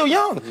future, but he's still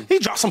young. He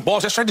dropped some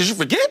balls yesterday. Did you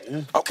forget?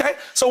 Okay.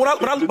 So if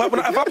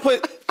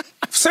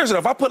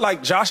I put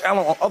like Josh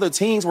Allen on other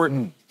teams where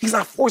he's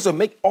not forced to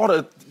make all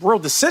the real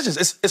decisions,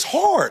 it's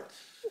hard.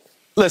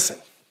 Listen,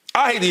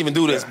 I hate to even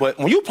do this, but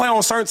when you play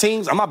on certain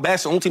teams, I'm not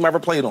bashing the only team I ever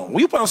played on. When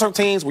you play on certain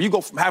teams where you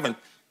go from having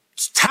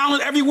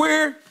talent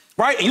everywhere,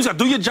 right, and you just got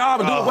to do your job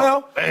and do it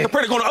well,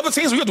 compared to going to other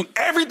teams where you got to do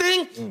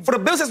everything, for the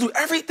Bills, do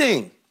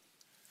everything.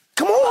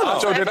 Come on.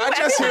 Joe, did I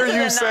just hear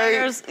you say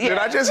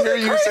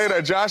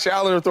that Josh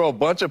Allen will throw a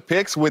bunch of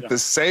picks with the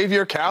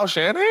savior, Kyle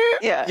Shanahan?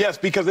 Yeah. Yes,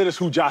 because it is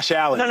who Josh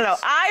Allen is. No.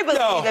 I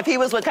believe if he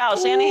was with Kyle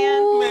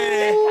Shanahan,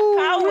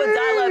 Kyle would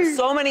dial up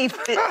so many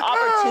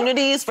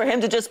opportunities for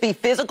him to just be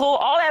physical.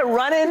 All that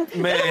running.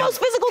 They're the most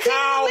physical team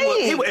in the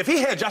league. If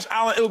he had Josh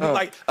Allen, it would be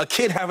like a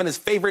kid having his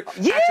favorite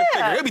action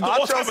figure. It'd be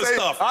all type of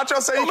stuff.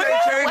 Acho say he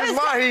can't change his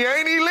mind. He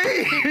ain't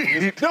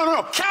elite.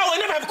 No. Kyle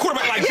never have a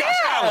quarterback like Josh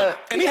Allen.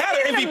 And he had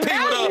an MVP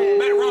with Matt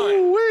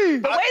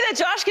Ryan. The way that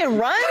Josh can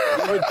run?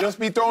 He would just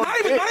be throwing not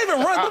even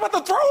run. What about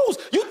the throws?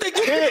 You think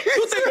the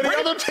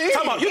other team?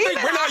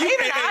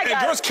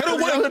 And George Kittle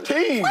the other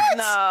team?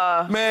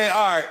 No. Man,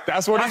 all right.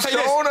 That's what he's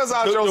showing us,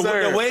 Acho.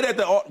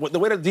 The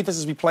way the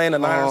defenses be playing the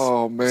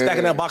Niners,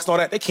 stacking that box and all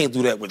that, they can't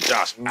do that with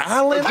Josh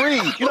Allen.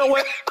 Agreed. You know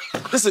what?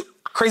 This is a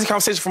crazy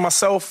conversation for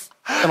myself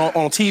and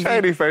on TV.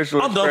 I'm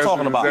done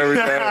talking about it.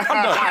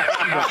 I'm done.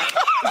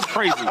 It's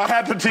crazy. I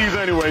had to tease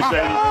anyway,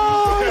 Shady.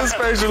 His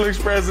facial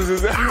expressions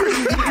is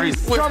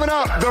crazy. Coming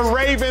up, the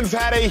Ravens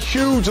had a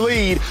huge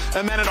lead,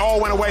 and then it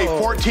all went away.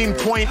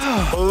 14-point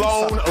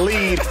blown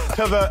lead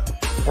to the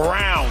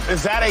Browns.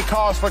 Is that a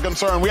cause for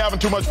concern? We're having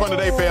too much fun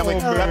today, family.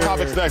 That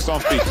topic's next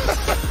on Speak.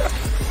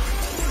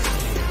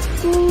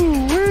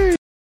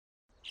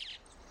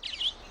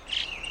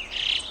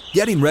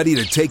 Getting ready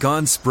to take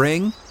on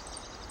spring?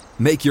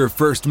 Make your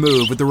first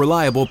move with the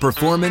reliable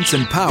performance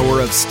and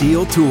power of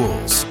Steel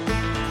tools.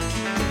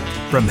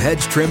 From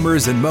hedge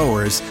trimmers and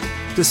mowers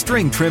to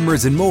string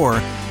trimmers and more,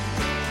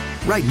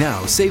 right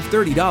now save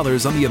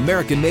 $30 on the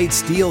American-made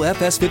Steel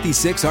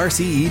FS56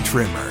 RCE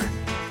trimmer.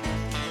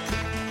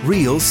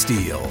 Real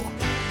Steel.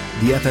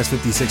 The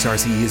FS56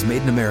 RCE is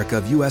made in America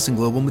of U.S. and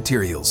global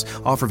materials.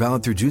 Offer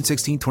valid through June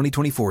 16,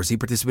 2024. See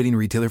participating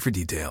retailer for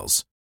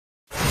details.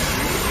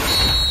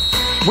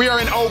 We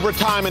are in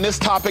overtime, and this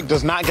topic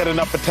does not get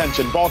enough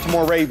attention.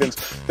 Baltimore Ravens,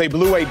 they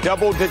blew a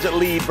double-digit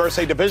lead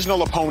versus a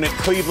divisional opponent,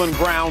 Cleveland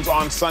Browns,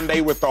 on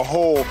Sunday with the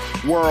whole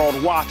world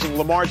watching.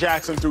 Lamar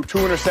Jackson threw 2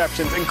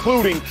 interceptions,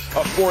 including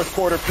a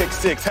fourth-quarter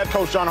pick-6. Head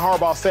coach John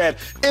Harbaugh said,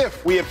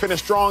 if we had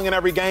finished strong in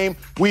every game,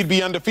 we'd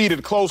be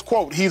undefeated. Close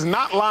quote. He's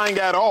not lying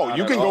at all.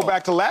 You can go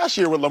back to last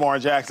year with Lamar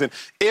Jackson.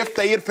 If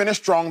they had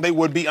finished strong, they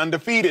would be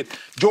undefeated.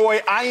 Joy,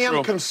 I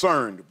am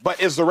concerned,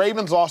 but is the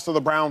Ravens' loss to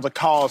the Browns a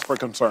cause for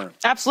concern?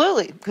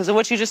 Absolutely. Because of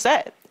what you just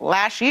said.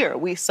 Last year,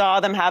 we saw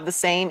them have the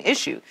same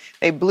issue.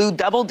 They blew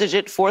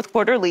double-digit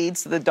fourth-quarter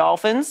leads to the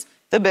Dolphins,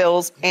 the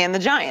Bills, and the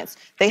Giants.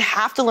 They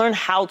have to learn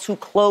how to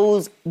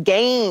close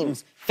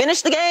games.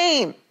 Finish the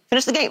game.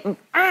 Finish the game.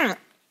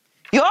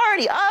 You're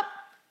already up.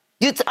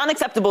 It's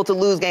unacceptable to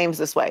lose games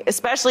this way,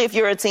 especially if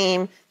you're a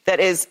team that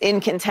is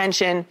in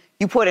contention.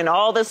 You put in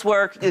all this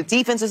work. The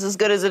defense is as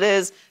good as it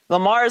is.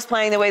 Lamar is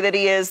playing the way that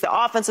he is. The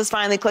offense is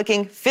finally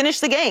clicking. Finish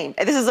the game.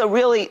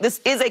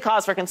 This is a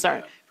cause for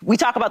concern. We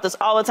talk about this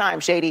all the time,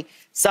 Shady.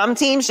 Some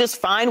teams just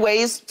find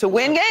ways to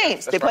win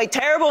games. They play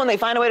terrible and they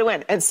find a way to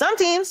win. And some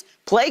teams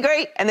play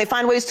great and they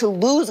find ways to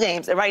lose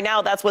games. And right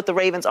now, that's what the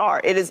Ravens are.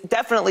 It is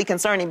definitely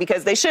concerning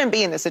because they shouldn't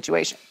be in this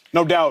situation.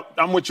 No doubt.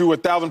 I'm with you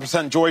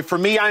 1,000%, Joy. For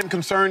me, I'm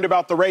concerned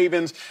about the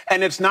Ravens,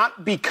 and it's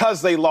not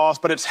because they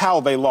lost, but it's how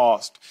they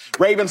lost.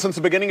 Ravens, since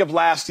the beginning of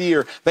last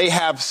year, they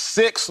have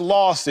 6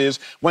 losses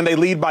when when they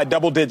lead by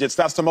double digits.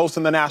 That's the most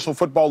in the National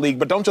Football League.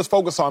 But don't just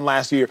focus on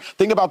last year.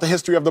 Think about the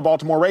history of the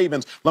Baltimore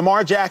Ravens.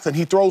 Lamar Jackson,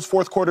 he throws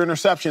fourth-quarter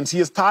interceptions. He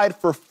is tied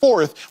for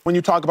fourth when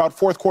you talk about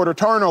fourth-quarter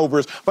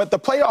turnovers. But the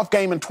playoff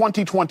game in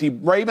 2020,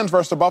 Ravens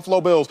versus the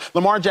Buffalo Bills,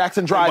 Lamar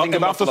Jackson driving,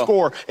 about to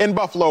score in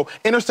Buffalo.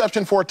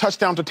 Interception for a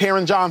touchdown to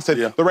Taron Johnson.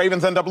 Yeah. The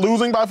Ravens end up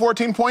losing by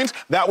 14 points.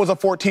 That was a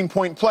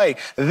 14-point play.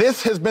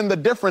 This has been the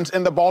difference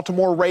in the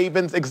Baltimore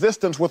Ravens'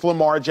 existence with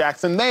Lamar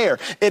Jackson there.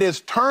 It is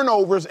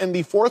turnovers in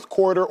the fourth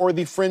quarter or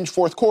the fringe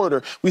fourth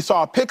quarter. We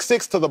saw a pick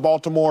six to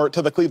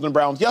the Cleveland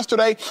Browns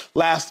yesterday,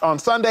 last on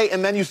Sunday,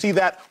 and then you see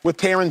that with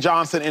Taron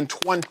Johnson in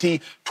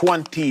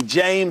 2020.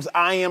 James,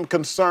 I am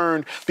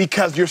concerned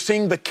because you're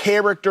seeing the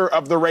character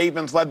of the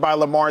Ravens led by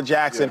Lamar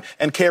Jackson,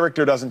 and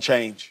character doesn't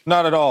change.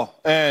 Not at all.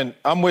 And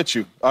I'm with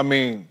you. I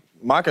mean,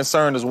 my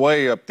concern is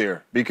way up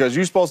there because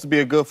you're supposed to be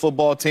a good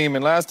football team.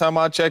 And last time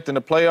I checked in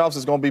the playoffs,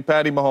 it's going to be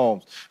Patty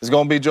Mahomes. It's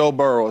going to be Joe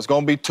Burrow. It's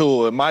going to be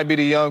Tua. It might be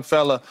the young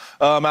fella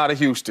out of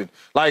Houston.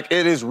 Like,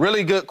 it is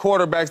really good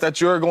quarterbacks that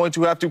you're going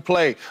to have to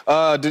play.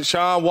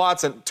 Deshaun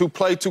Watson to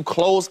play to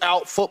close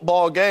out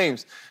football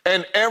games.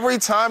 And every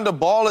time the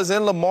ball is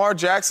in Lamar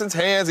Jackson's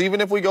hands, even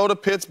if we go to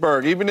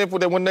Pittsburgh, even if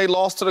when they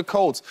lost to the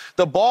Colts,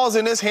 the ball's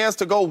in his hands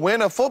to go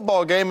win a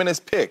football game and it's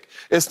pick.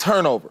 It's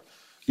turnover.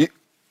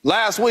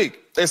 Last week,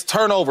 it's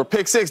turnover,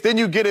 pick six. Then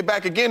you get it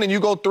back again and you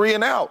go 3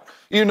 and out.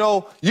 You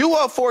know, you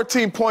up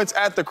 14 points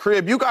at the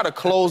crib. You got to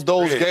close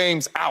those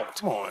games out.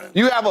 Come on.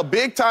 You have a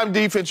big-time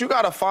defense. You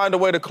got to find a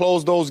way to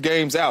close those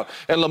games out.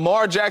 And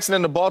Lamar Jackson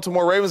and the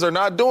Baltimore Ravens are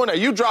not doing that.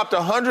 You dropped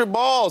 100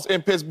 balls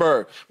in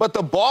Pittsburgh, but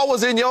the ball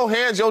was in your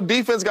hands. Your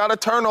defense got a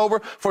turnover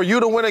for you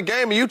to win a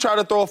game, and you try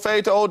to throw a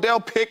fade to Odell,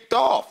 picked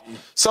off.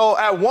 So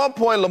at one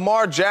point,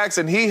 Lamar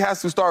Jackson, he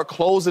has to start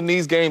closing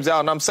these games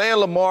out. And I'm saying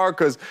Lamar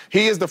because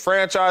he is the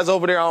franchise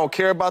over there. I don't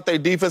care about their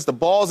defense. The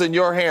ball's in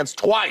your hands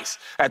twice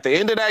at the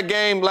end of that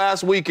game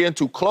last weekend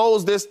to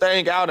close this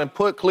thing out and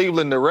put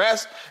Cleveland to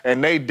rest,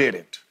 and they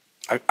didn't.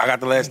 I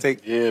got the last take.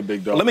 Yeah,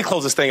 big dog. Let me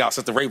close this thing out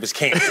since the Ravens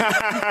can't.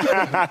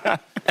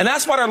 And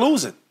that's why they're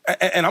losing.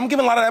 And I'm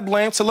giving a lot of that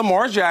blame to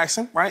Lamar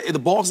Jackson, right? If the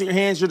ball's in your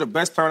hands, you're the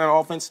best player in that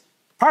offense,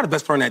 probably the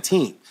best player in that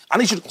team. I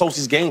need you to close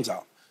these games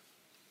out.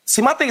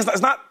 See, my thing is,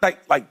 it's not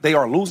like they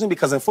are losing,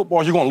 because in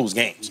football, you're going to lose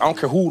games. I don't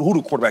care who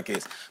the quarterback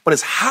is. But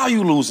it's how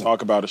you lose them.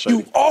 Talk about it, Shady.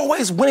 You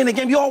always winning the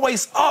game. You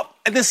always up.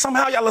 And then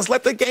somehow y'all just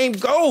let the game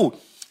go.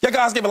 Y'all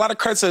guys give a lot of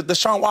credit to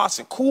Deshaun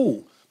Watson.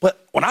 Cool.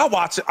 But when I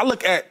watch it, I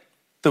look at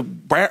the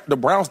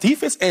Browns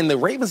defense and the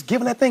Ravens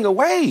giving that thing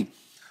away.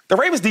 The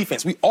Ravens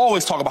defense, we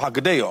always talk about how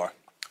good they are.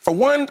 From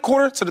one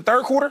quarter to the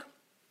third quarter,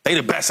 they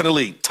the best in the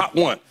league, top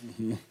one.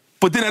 Mm-hmm.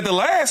 But then at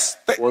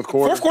the fourth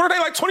quarter, they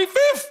like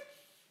 25th.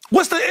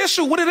 What's the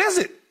issue? What is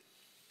it?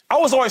 I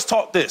was always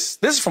taught this.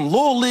 This is from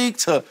Little League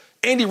to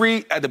Andy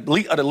Reid at the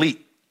elite of the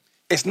elite.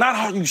 It's not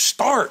how you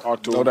start.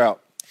 No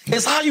doubt.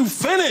 It's how you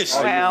finish.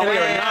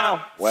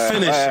 Wow.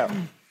 Finish.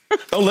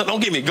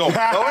 Don't get me going.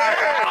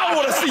 I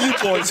want to see you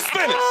boys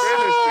finish.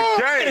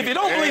 And if you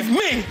don't believe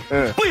me,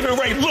 believe in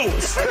Ray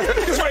Lewis.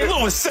 Because Ray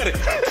Lewis said it.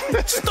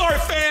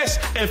 Start fast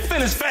and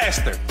finish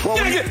faster.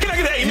 Can I get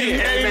an amen?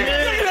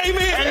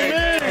 Amen.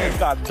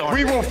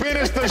 We will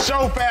finish the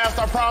show fast,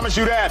 I promise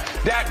you that.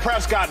 Dak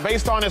Prescott,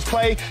 based on his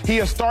play, he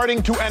is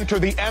starting to enter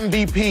the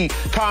MVP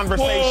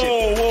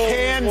conversation.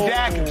 Can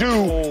Dak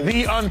do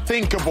the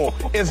unthinkable?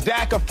 Is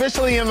Dak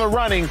officially in the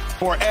running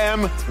for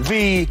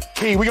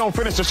MVP? We're going to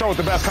finish the show with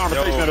the best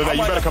conversation of the day.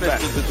 You better come back.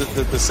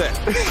 The set.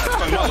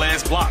 That's my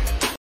last block.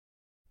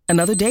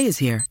 Another day is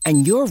here,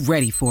 and you're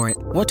ready for it.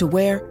 What to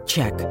wear?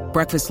 Check.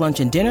 Breakfast, lunch,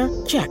 and dinner?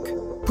 Check.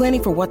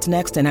 Planning for what's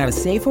next and how to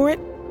save for it?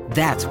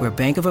 That's where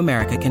Bank of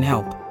America can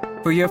help.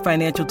 For your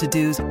financial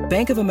to-dos,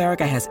 Bank of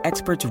America has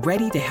experts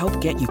ready to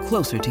help get you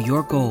closer to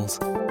your goals.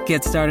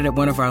 Get started at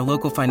one of our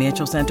local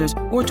financial centers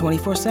or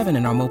 24/7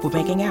 in our mobile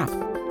banking app.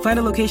 Find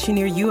a location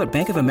near you at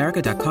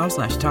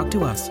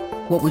bankofamerica.com/talktous.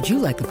 What would you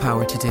like the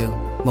power to do?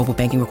 Mobile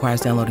banking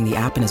requires downloading the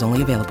app and is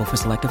only available for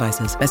select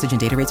devices. Message and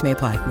data rates may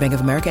apply. Bank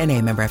of America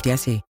N.A., member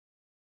FDIC.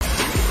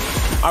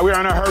 We are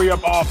on a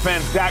hurry-up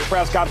offense. Dak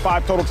Prescott,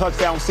 5 total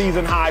touchdowns,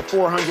 season-high,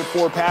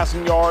 404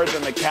 passing yards,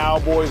 and the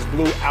Cowboys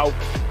blew out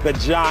the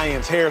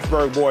Giants.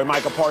 Harrisburg boy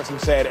Micah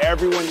Parsons said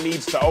everyone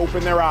needs to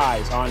open their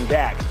eyes on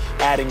Dak,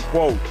 adding,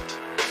 quote,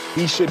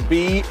 he should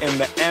be in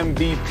the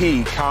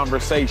MVP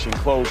conversation,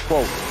 close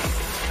quote.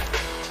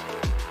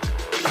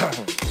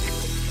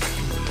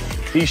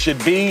 He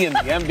should be in the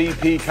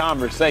MVP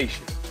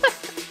conversation.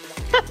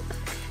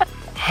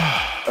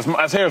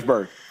 That's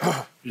Harrisburg.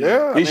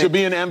 Yeah. He should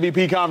be in the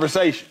MVP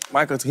conversation.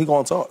 Michael, he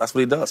going to talk. That's what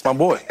he does. My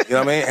boy. You know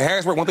what I mean? In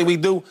Harrisburg, one thing we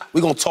do,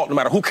 we going to talk no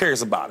matter who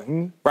cares about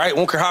it. Right?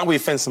 Won't care how we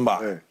offend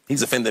somebody.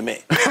 He's offended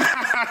me.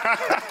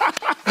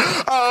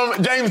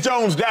 James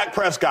Jones, Dak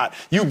Prescott,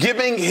 you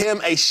giving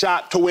him a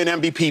shot to win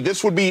MVP.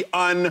 This would be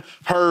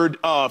unheard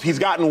of. He's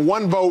gotten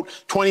one vote,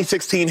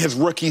 2016, his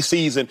rookie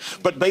season.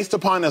 But based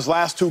upon his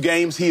last 2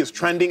 games, he is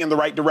trending in the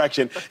right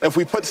direction. If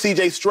we put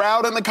C.J.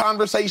 Stroud in the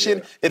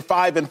conversation at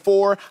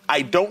 5-4,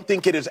 I don't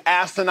think it is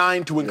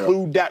asinine to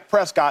include Dak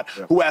Prescott,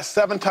 who has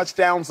 7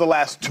 touchdowns the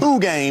last 2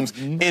 games,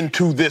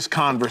 into this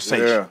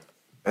conversation. Yeah.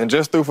 And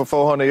just threw for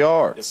 400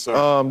 yards. Yes,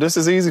 sir. This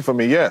is easy for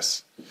me,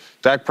 yes.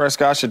 Dak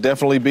Prescott should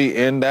definitely be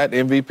in that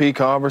MVP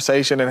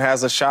conversation and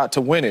has a shot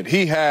to win it.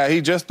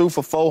 He just threw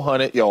for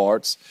 400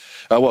 yards.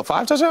 5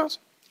 touchdowns?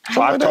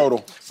 5 total.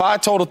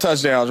 5 total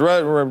touchdowns.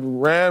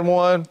 Ran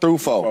 1, threw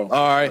 4. All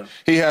right.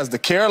 He has the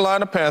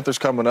Carolina Panthers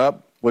coming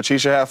up, which he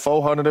should have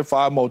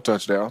 405 more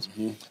touchdowns.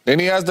 Then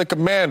he has the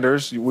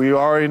Commanders. We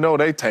already know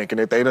they tanking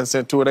it. They done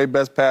sent 2 of their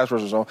best pass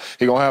rushers on.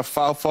 He going to have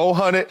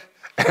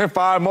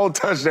 405 more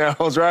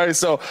touchdowns, right?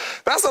 So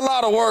that's a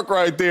lot of work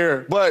right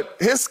there. But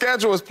his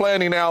schedule is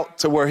planning out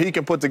to where he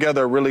can put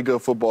together a really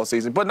good football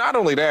season. But not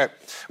only that,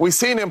 we've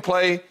seen him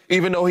play,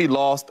 even though he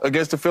lost,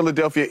 against the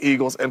Philadelphia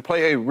Eagles and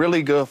play a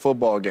really good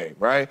football game,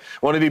 right?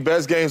 One of the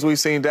best games we've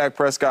seen Dak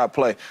Prescott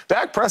play.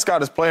 Dak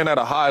Prescott is playing at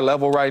a high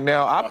level right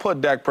now. I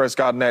put Dak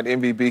Prescott in that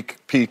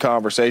MVP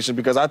conversation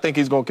because I think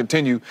he's going to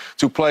continue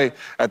to play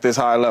at this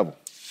high level.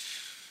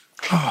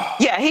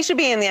 Yeah, he should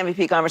be in the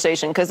MVP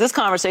conversation because this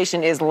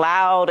conversation is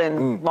loud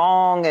and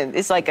long, and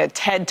it's like a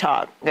TED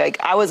Talk. Like,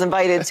 I was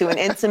invited to an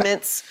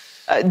intimates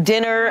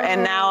dinner,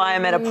 and now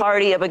I'm at a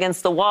party up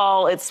against the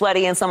wall. It's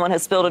sweaty, and someone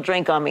has spilled a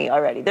drink on me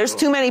already. There's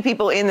too many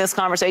people in this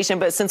conversation,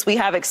 but since we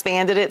have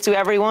expanded it to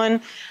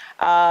everyone,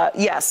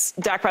 yes,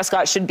 Dak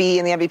Prescott should be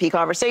in the MVP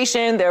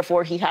conversation.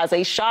 Therefore, he has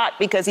a shot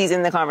because he's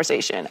in the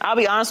conversation. I'll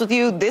be honest with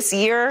you, this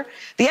year,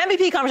 the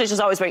MVP conversation is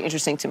always very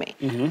interesting to me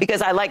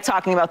because I like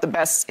talking about the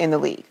best in the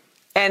league.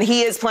 And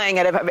he is playing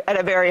at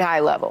a very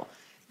high level.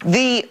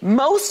 The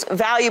most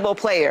valuable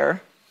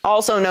player,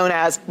 also known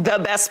as the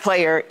best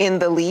player in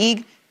the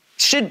league,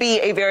 should be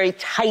a very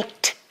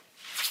tight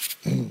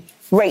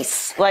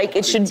race. Like,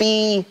 it should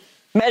be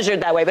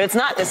measured that way, but it's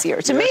not this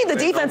year. To me, the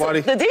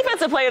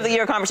defensive player of the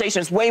year conversation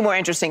is way more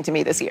interesting to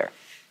me this year.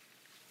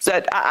 So,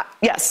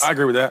 yes. I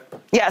agree with that.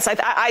 Yes,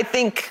 I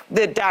think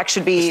that Dak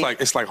should be...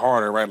 It's like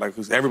harder, right? Like,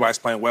 everybody's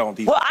playing well on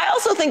defense. Well, I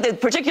also think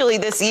that particularly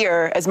this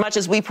year, as much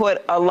as we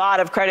put a lot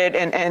of credit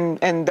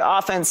and the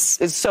offense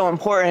is so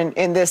important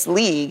in this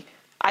league,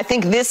 I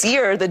think this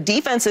year the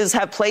defenses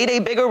have played a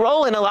bigger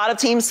role in a lot of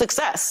teams'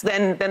 success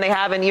than they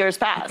have in years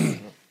past.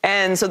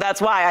 And so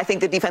that's why I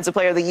think the Defensive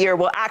Player of the Year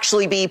will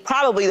actually be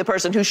probably the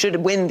person who should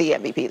win the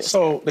MVP this year.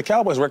 So the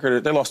Cowboys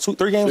record, they lost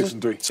 3 games?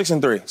 6-3.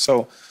 6-3.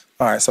 So...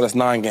 All right, so that's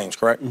 9 games,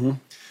 correct?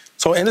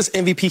 So in this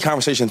MVP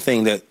conversation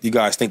thing that you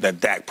guys think that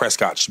Dak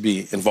Prescott should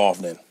be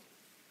involved in,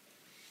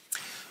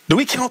 do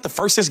we count the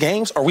first 6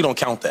 games or we don't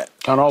count that?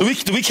 Count all.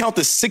 Do we count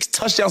the 6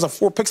 touchdowns and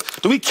 4 picks?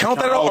 Do we count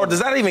that at all, or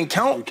does that even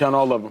count? We count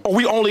all of them. Or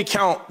we only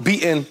count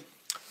beating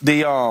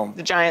the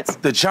Giants.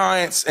 The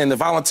Giants and the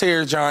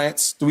Volunteer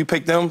Giants. Do we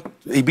pick them?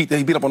 He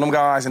beat up on them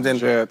guys and then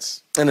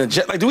Jets. And the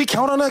Jets. Like, do we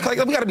count on that? Like,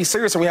 we got to be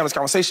serious when we have this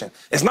conversation.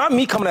 It's not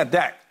me coming at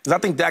Dak, because I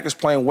think Dak is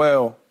playing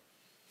well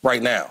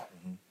right now.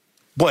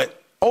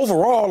 But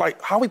overall, like,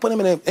 how we put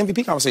him in the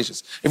MVP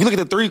conversations? If you look at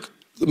the 3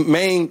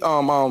 main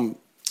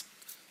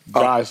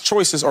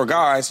choices or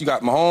guys, you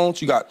got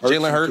Mahomes, you got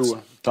Jalen Hurts,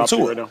 Top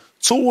Tua. right now.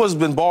 Tua's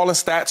been balling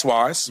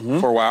stats-wise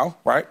for a while,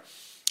 right?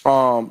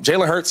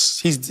 Jalen Hurts,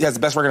 he has the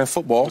best record in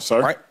football,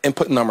 right? And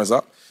putting numbers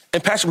up.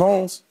 And Patrick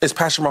Mahomes is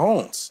Patrick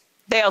Mahomes.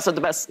 They also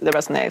the best in the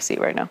AFC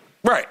right now.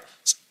 Right.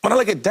 So when I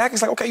look at Dak,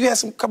 it's like, okay, you had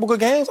some couple good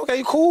games.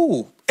 Okay,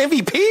 cool.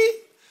 MVP?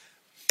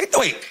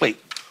 Wait.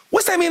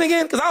 What's that mean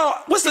again?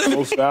 What's the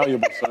most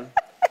valuable, sir?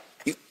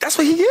 That's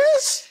what he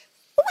is?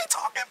 What we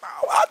talking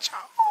about? Watch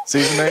out.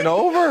 Season ain't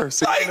over.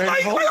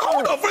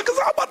 Hold on, because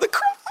I'm about to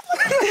cry.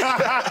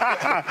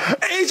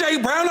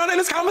 A.J. Brown not in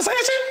this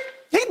conversation?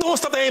 He doing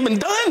stuff that ain't been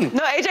done.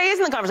 No, AJ is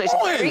in the conversation.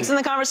 Tyreek's in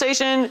the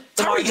conversation.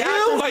 Tyreek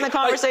Hill in the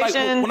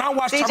conversation. When I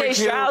watch CJ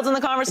Stroud's in the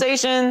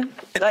conversation.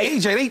 And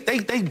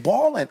AJ, they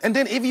balling. And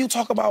then if you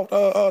talk about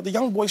the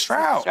young boy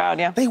Stroud,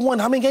 yeah. They won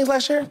how many games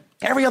last year?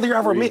 Every other year I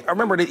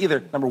remember they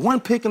either number 1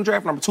 pick in the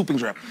draft, number 2 pick in the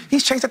draft.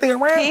 He's chased that thing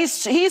around.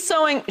 He's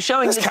showing the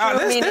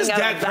true meaning of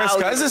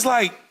value. This is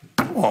like,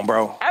 come on,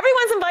 bro.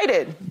 Everyone's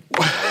invited.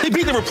 He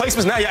beat the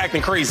replacements. Now you're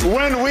acting crazy.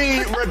 When we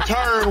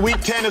return,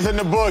 Week 10 is in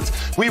the books.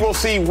 We will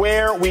see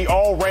where we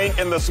all rank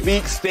in the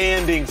Speak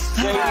standings.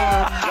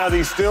 Does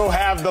he still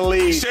have the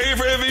lead? Shade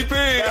for MVP.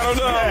 I don't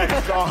know.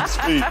 Next on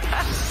Speak.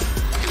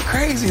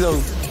 Crazy, though.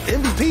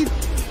 MVP.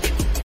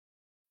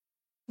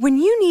 When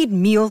you need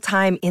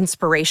mealtime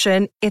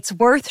inspiration, it's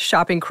worth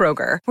shopping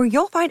Kroger, where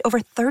you'll find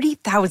over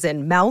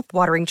 30,000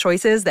 mouth-watering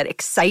choices that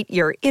excite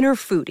your inner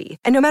foodie.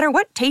 And no matter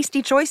what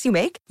tasty choice you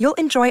make, you'll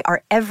enjoy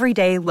our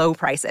everyday low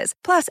prices,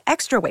 plus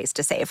extra ways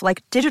to save,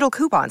 like digital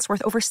coupons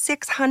worth over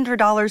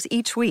 $600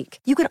 each week.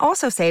 You can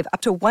also save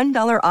up to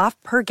 $1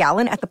 off per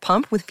gallon at the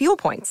pump with fuel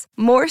points.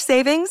 More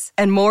savings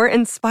and more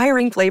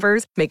inspiring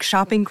flavors make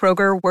shopping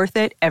Kroger worth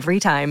it every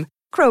time.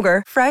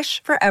 Kroger,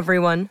 fresh for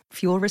everyone.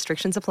 Fuel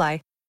restrictions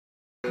apply.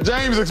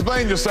 James,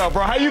 explain yourself,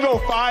 bro. How you go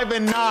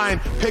 5-9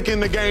 picking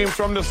the games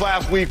from this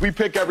last week? We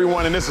pick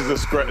everyone, and this is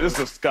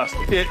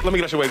disgusting. Yeah, let me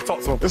get your way to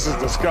talk to him. This is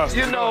disgusting.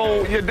 You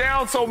know, you're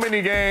down so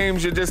many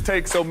games, you just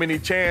take so many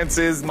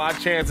chances. My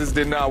chances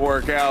did not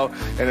work out,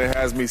 and it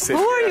has me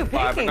sitting at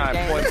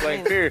 5-9 point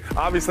blank period.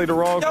 Obviously the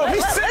wrong. Yo,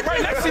 he's sitting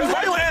right next to you.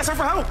 Why you gonna ask him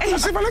for help? Hey,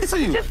 he's sitting right next to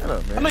you.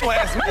 I'm not gonna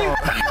ask me.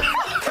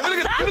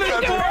 Look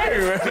at the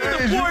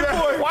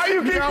boy. Why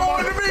you keep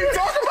going to me?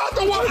 Talk about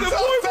the one that's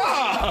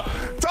up.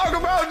 Talk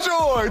about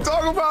joy.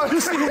 Talk about. You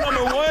see who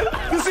number one?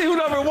 You see who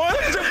number one?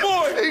 It's your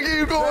boy. He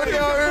keep going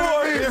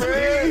down here.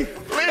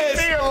 Leave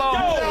me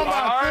alone. All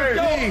right.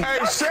 Hey,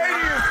 Shady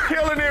is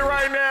killing it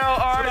right now.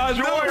 All right,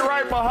 Joy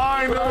right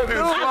behind us.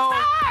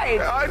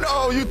 I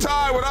know you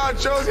tied without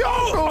Josie.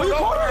 Oh, you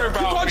caught her. You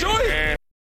caught Joy?